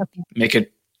want to make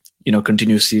it,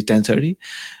 continuously 10:30.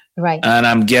 Right. And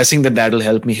I'm guessing that'll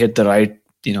help me hit the right,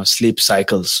 sleep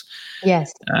cycles.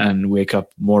 Yes. And wake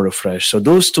up more refreshed. So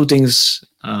those two things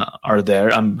are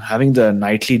there. I'm having the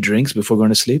nightly drinks before going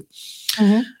to sleep.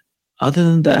 Other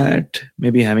than that,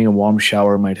 maybe having a warm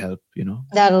shower might help,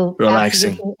 That'll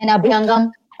relaxing. And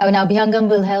Abhyangam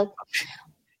will help.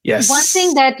 Yes. One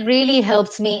thing that really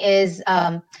helps me is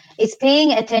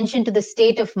paying attention to the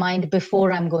state of mind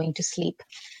before I'm going to sleep.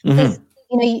 Because,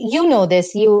 you know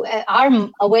this, our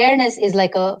awareness is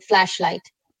like a flashlight.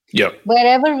 Yeah.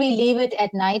 Wherever we leave it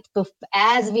at night,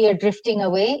 as we are drifting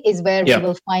away, is where we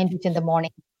will find it in the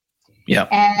morning. Yeah,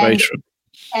 very true.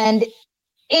 And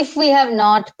if we have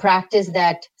not practiced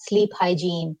that sleep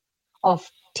hygiene of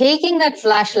taking that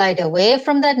flashlight away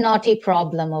from that naughty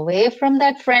problem, away from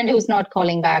that friend who's not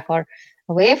calling back, or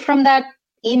away from that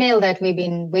email that we've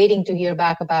been waiting to hear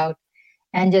back about,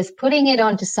 and just putting it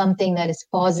onto something that is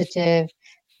positive,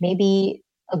 maybe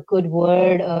a good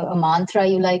word, a mantra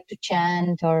you like to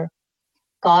chant, or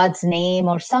God's name,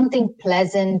 or something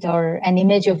pleasant, or an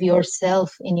image of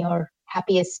yourself in your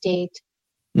happiest state.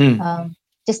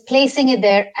 Just placing it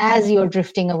there as you're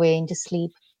drifting away into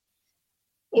sleep.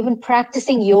 Even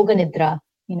practicing yoga nidra,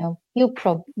 you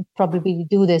probably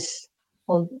do this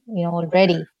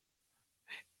already.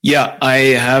 Yeah, I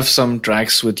have some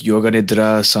tracks with Yoga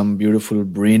Nidra, some beautiful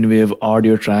brainwave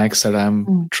audio tracks that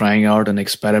I'm trying out and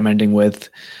experimenting with.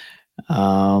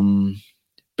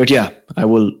 But yeah, I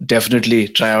will definitely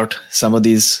try out some of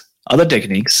these other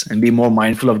techniques and be more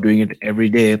mindful of doing it every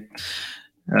day.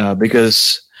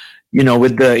 Because,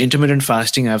 with the intermittent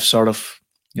fasting, I've sort of,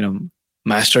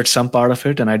 mastered some part of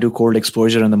it, and I do cold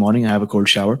exposure in the morning. I have a cold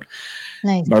shower.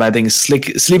 Nice. But I think sleep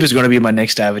is going to be my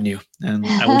next avenue, and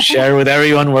I will share with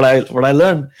everyone what I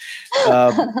learn.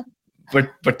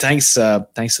 But thanks,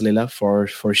 Salila,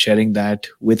 for sharing that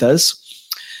with us.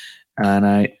 And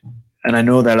I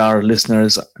know that our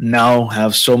listeners now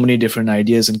have so many different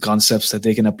ideas and concepts that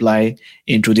they can apply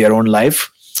into their own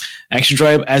life. Action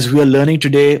Tribe, as we are learning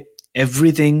today,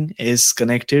 everything is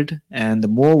connected, and the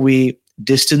more we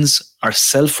distance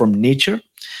ourselves from nature,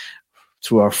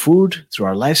 through our food, through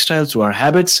our lifestyle, through our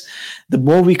habits, the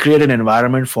more we create an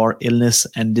environment for illness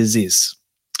and disease.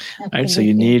 Right? So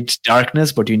you need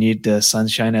darkness, but you need the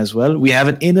sunshine as well. We have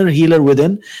an inner healer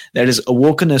within that is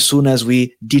awoken as soon as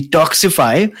we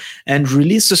detoxify and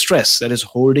release the stress that is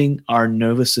holding our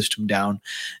nervous system down.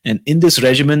 And in this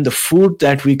regimen, the food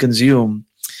that we consume,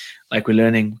 like we're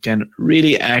learning, can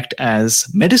really act as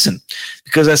medicine.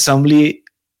 Because as somebody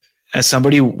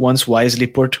once wisely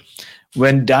put,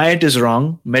 when diet is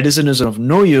wrong, medicine is of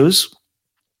no use.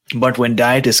 But when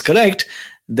diet is correct,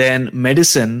 then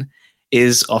medicine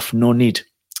is of no need.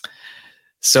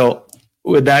 So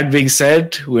with that being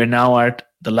said, we're now at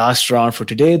the last round for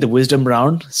today, the wisdom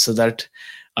round, so that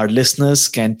our listeners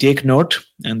can take note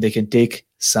and they can take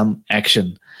some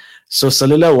action. So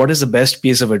Salila, what is the best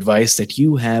piece of advice that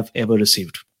you have ever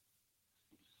received?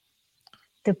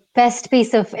 The best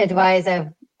piece of advice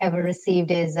I've ever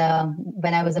received is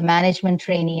when I was a management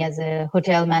trainee as a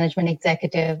hotel management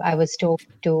executive, I was told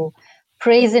to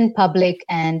praise in public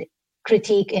and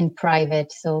critique in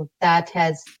private. So that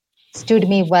has stood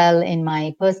me well in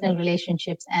my personal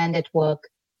relationships and at work.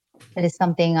 That is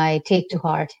something I take to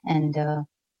heart and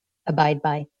abide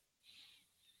by.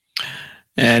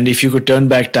 And if you could turn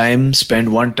back time,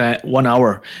 spend 1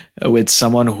 hour with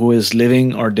someone who is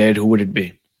living or dead, who would it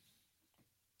be?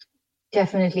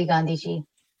 Definitely Gandhiji.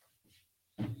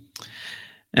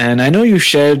 And I know you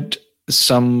shared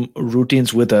some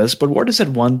routines with us, but what is that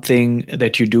one thing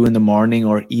that you do in the morning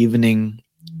or evening,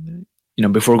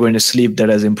 before going to sleep, that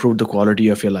has improved the quality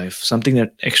of your life? Something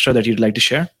that extra that you'd like to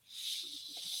share?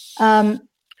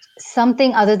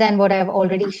 Something other than what I've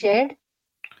already shared?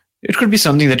 It could be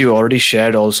something that you already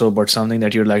shared also, but something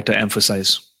that you'd like to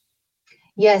emphasize.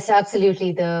 Yes,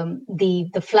 absolutely.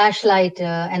 The flashlight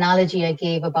analogy I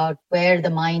gave about where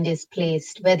the mind is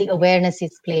placed, where the awareness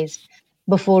is placed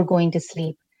before going to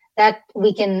sleep, that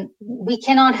we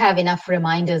cannot have enough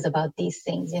reminders about these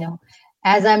things.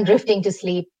 As I'm drifting to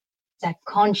sleep, that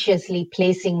consciously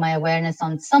placing my awareness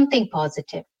on something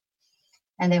positive,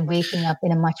 and then waking up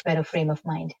in a much better frame of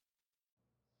mind.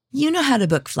 You know how to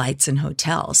book flights and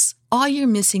hotels. All you're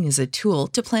missing is a tool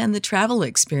to plan the travel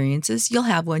experiences you'll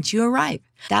have once you arrive.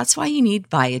 That's why you need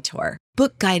Viator.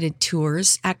 Book guided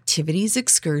tours, activities,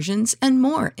 excursions, and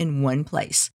more in one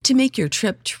place to make your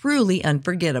trip truly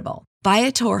unforgettable.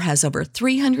 Viator has over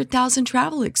 300,000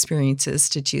 travel experiences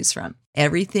to choose from.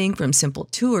 Everything from simple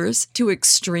tours to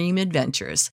extreme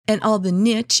adventures and all the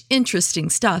niche, interesting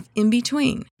stuff in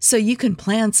between. So you can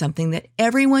plan something that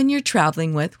everyone you're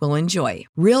traveling with will enjoy.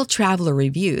 Real traveler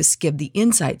reviews give the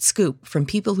inside scoop from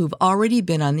people who've already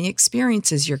been on the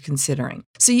experiences you're considering.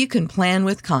 So you can plan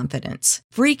with confidence.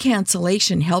 Free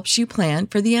cancellation helps you plan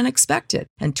for the unexpected.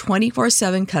 And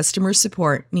 24/7 customer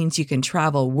support means you can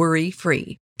travel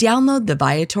worry-free. Download the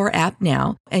Viator app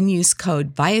now and use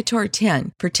code Viator10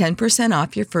 for 10%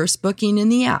 off your first booking in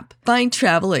the app. Find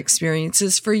travel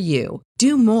experiences for you.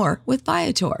 Do more with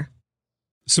Viator.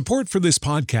 Support for this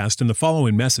podcast and the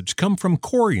following message come from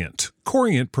Corient.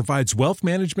 Corient provides wealth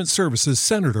management services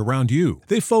centered around you.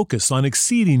 They focus on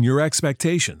exceeding your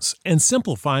expectations and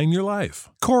simplifying your life.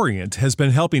 Corient has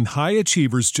been helping high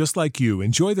achievers just like you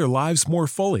enjoy their lives more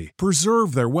fully,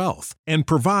 preserve their wealth, and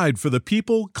provide for the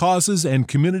people, causes, and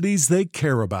communities they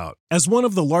care about. As one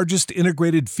of the largest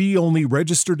integrated fee-only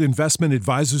registered investment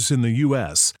advisors in the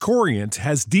U.S., Corient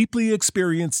has deeply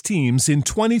experienced teams in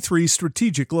 23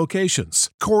 strategic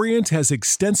locations. Corient has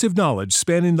extensive knowledge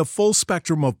spanning the full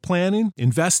spectrum of planning,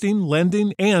 investing,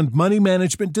 lending, and money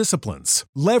management disciplines.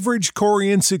 Leverage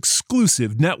Corient's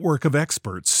exclusive network of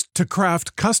experts to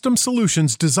craft custom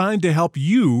solutions designed to help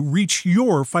you reach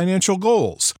your financial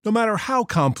goals, no matter how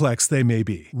complex they may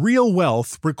be. Real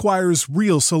wealth requires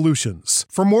real solutions.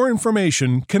 For more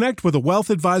information, connect with a wealth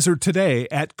advisor today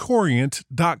at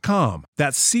Corient.com.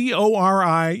 That's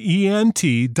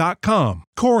Corient.com.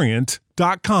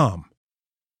 Corient.com.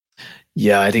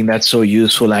 Yeah, I think that's so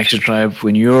useful, Action Tribe.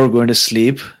 When you're going to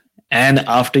sleep and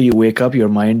after you wake up, your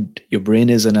brain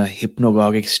is in a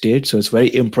hypnagogic state. So it's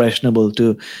very impressionable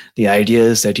to the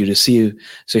ideas that you receive.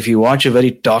 So if you watch a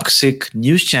very toxic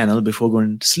news channel before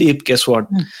going to sleep, guess what?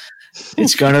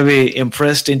 It's going to be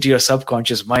impressed into your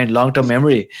subconscious mind, long-term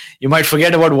memory. You might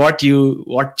forget about what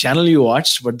channel you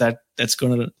watched, but that's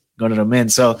going to remain.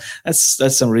 So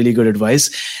that's some really good advice.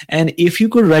 And if you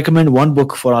could recommend one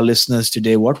book for our listeners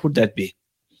today, what would that be?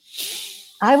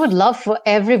 I would love for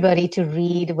everybody to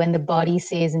read When the Body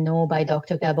Says No by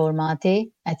Dr. Gabor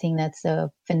Mate. I think that's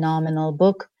a phenomenal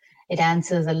book. It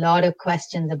answers a lot of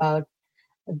questions about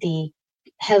the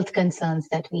health concerns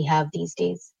that we have these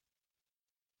days.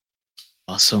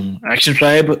 Awesome. Action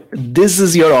Tribe, this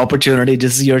is your opportunity.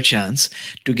 This is your chance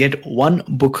to get one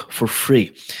book for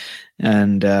free.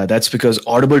 And that's because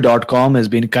Audible.com has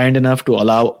been kind enough to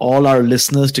allow all our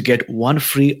listeners to get one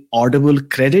free Audible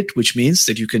credit, which means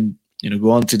that you can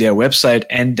go onto their website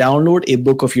and download a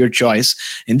book of your choice.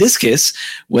 In this case,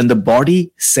 When the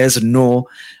Body Says No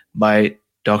by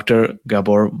Dr.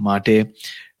 Gabor Mate.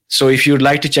 So if you'd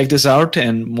like to check this out,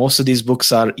 and most of these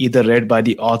books are either read by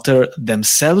the author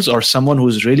themselves or someone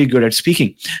who's really good at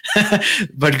speaking.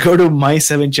 But go to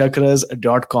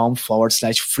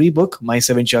my7chakras.com/free book,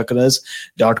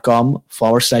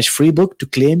 my7chakras.com/free book to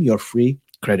claim your free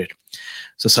credit.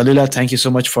 So Salila, thank you so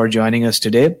much for joining us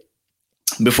today.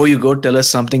 Before you go, tell us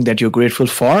something that you're grateful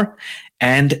for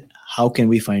and how can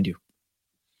we find you?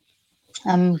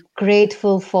 I'm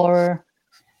grateful for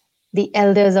the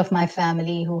elders of my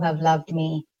family who have loved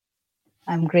me.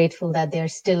 I'm grateful that they're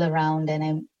still around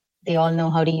and they all know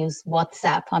how to use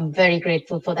WhatsApp. I'm very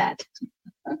grateful for that.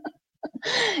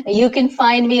 You can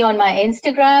find me on my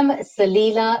Instagram,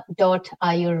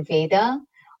 salila.ayurveda,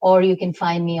 or you can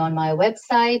find me on my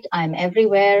website. I'm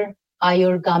everywhere.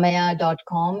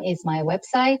 ayurgamaya.com is my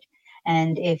website.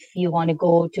 And if you want to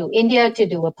go to India to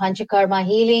do a Panchakarma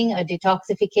healing, a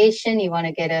detoxification, you want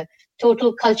to get a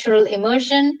total cultural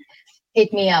immersion,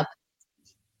 hit me up.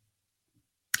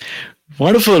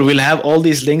 Wonderful. We'll have all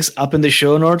these links up in the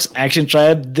show notes. Action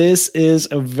Tribe, this is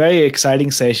a very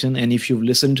exciting session. And if you've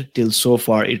listened till so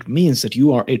far, it means that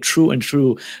you are a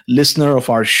true listener of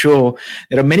our show.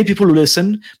 There are many people who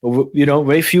listen, but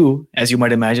very few, as you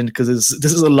might imagine, because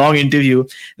this is a long interview,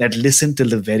 that listen till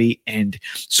the very end.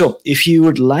 So if you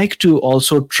would like to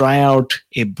also try out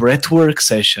a breathwork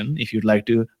session, if you'd like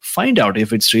to find out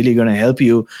if it's really going to help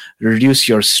you reduce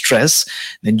your stress,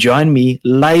 then join me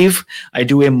live. I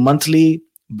do a monthly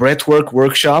breathwork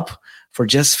workshop for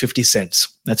just 50 cents.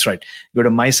 That's right. Go to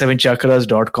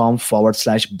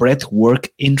my7chakras.com/breathwork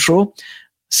intro.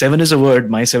 7 is a word,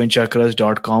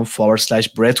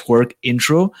 my7chakras.com/breathwork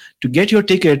intro. To get your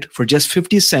ticket for just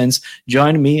 50 cents,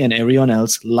 join me and everyone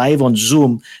else live on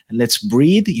Zoom, and let's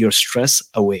breathe your stress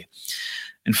away.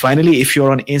 And finally, if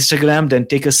you're on Instagram, then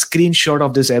take a screenshot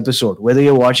of this episode, whether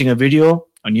you're watching a video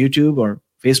on YouTube or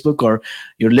Facebook, or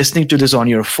you're listening to this on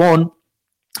your phone.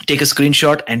 Take a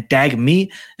screenshot and tag me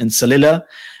and Salila.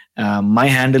 My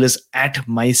handle is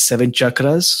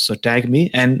 @my7chakras. So tag me.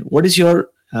 And what is your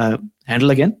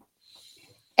handle again?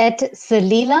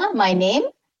 @Salila, my name,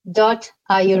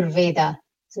 .ayurveda.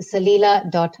 So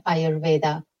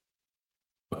salila.ayurveda.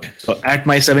 So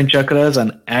 @my7chakras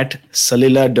and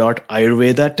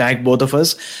 @salila.ayurveda. Tag both of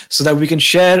us so that we can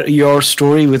share your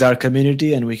story with our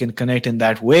community and we can connect in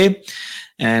that way.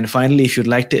 And finally, if you'd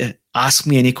like to ask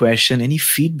me any question, any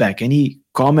feedback, any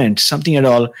comment, something at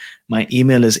all, my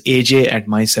email is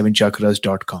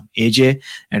aj@my7chakras.com.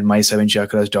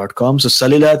 aj@my7chakras.com. So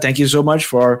Salila, thank you so much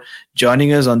for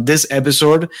joining us on this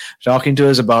episode, talking to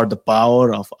us about the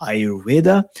power of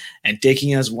Ayurveda and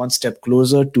taking us one step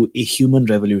closer to a human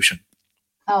revolution.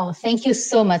 Oh, thank you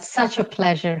so much. Such a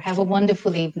pleasure. Have a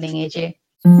wonderful evening, AJ.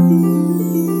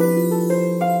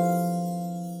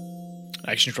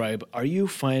 Action Tribe, are you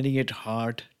finding it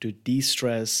hard to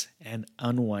de-stress and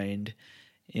unwind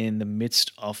in the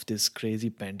midst of this crazy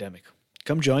pandemic?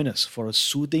 Come join us for a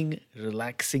soothing,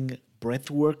 relaxing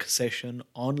breathwork session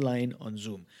online on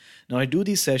Zoom. Now, I do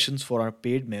these sessions for our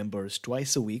paid members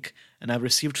twice a week, and I've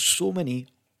received so many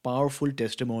powerful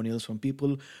testimonials from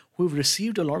people who've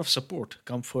received a lot of support,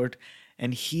 comfort,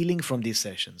 and healing from these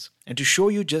sessions. And to show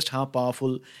you just how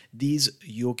powerful these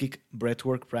yogic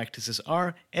breathwork practices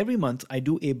are, every month I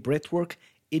do a breathwork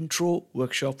intro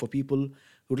workshop for people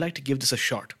who'd like to give this a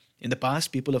shot. In the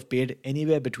past, people have paid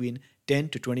anywhere between $10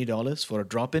 to $20 for a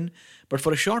drop-in, but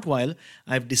for a short while,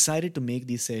 I've decided to make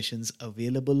these sessions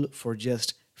available for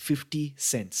just 50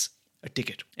 cents a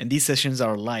ticket. And these sessions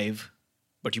are live,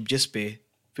 but you just pay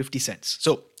 50 cents.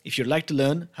 So if you'd like to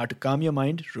learn how to calm your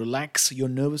mind, relax your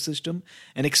nervous system,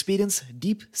 and experience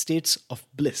deep states of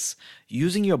bliss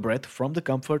using your breath from the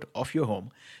comfort of your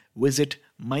home, visit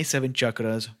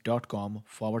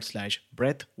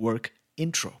my7chakras.com/breathwork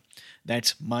intro.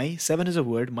 That's my7 is a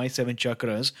word,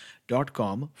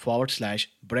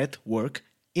 my7chakras.com/breathwork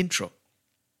intro.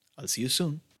 I'll see you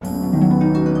soon.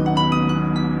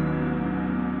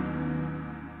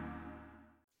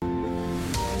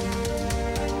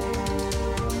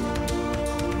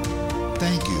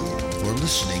 Thank you for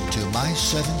listening to My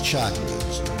 7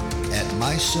 Chakras at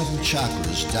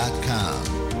my7chakras.com.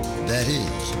 That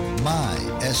is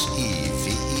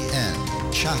my-SEVEN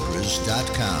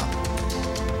chakras.com.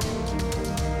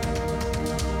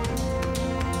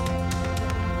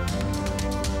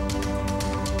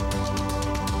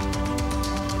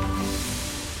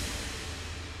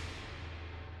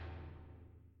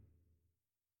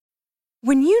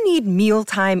 When you need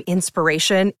mealtime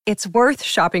inspiration, it's worth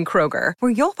shopping Kroger,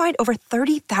 where you'll find over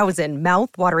 30,000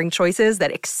 mouth-watering choices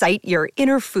that excite your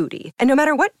inner foodie. And no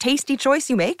matter what tasty choice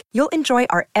you make, you'll enjoy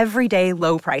our everyday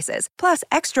low prices, plus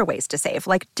extra ways to save,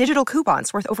 like digital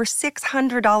coupons worth over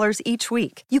 $600 each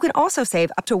week. You can also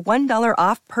save up to $1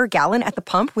 off per gallon at the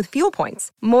pump with fuel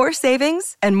points. More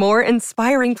savings and more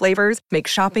inspiring flavors make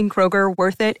shopping Kroger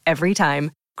worth it every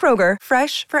time. Kroger,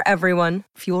 fresh for everyone.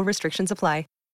 Fuel restrictions apply.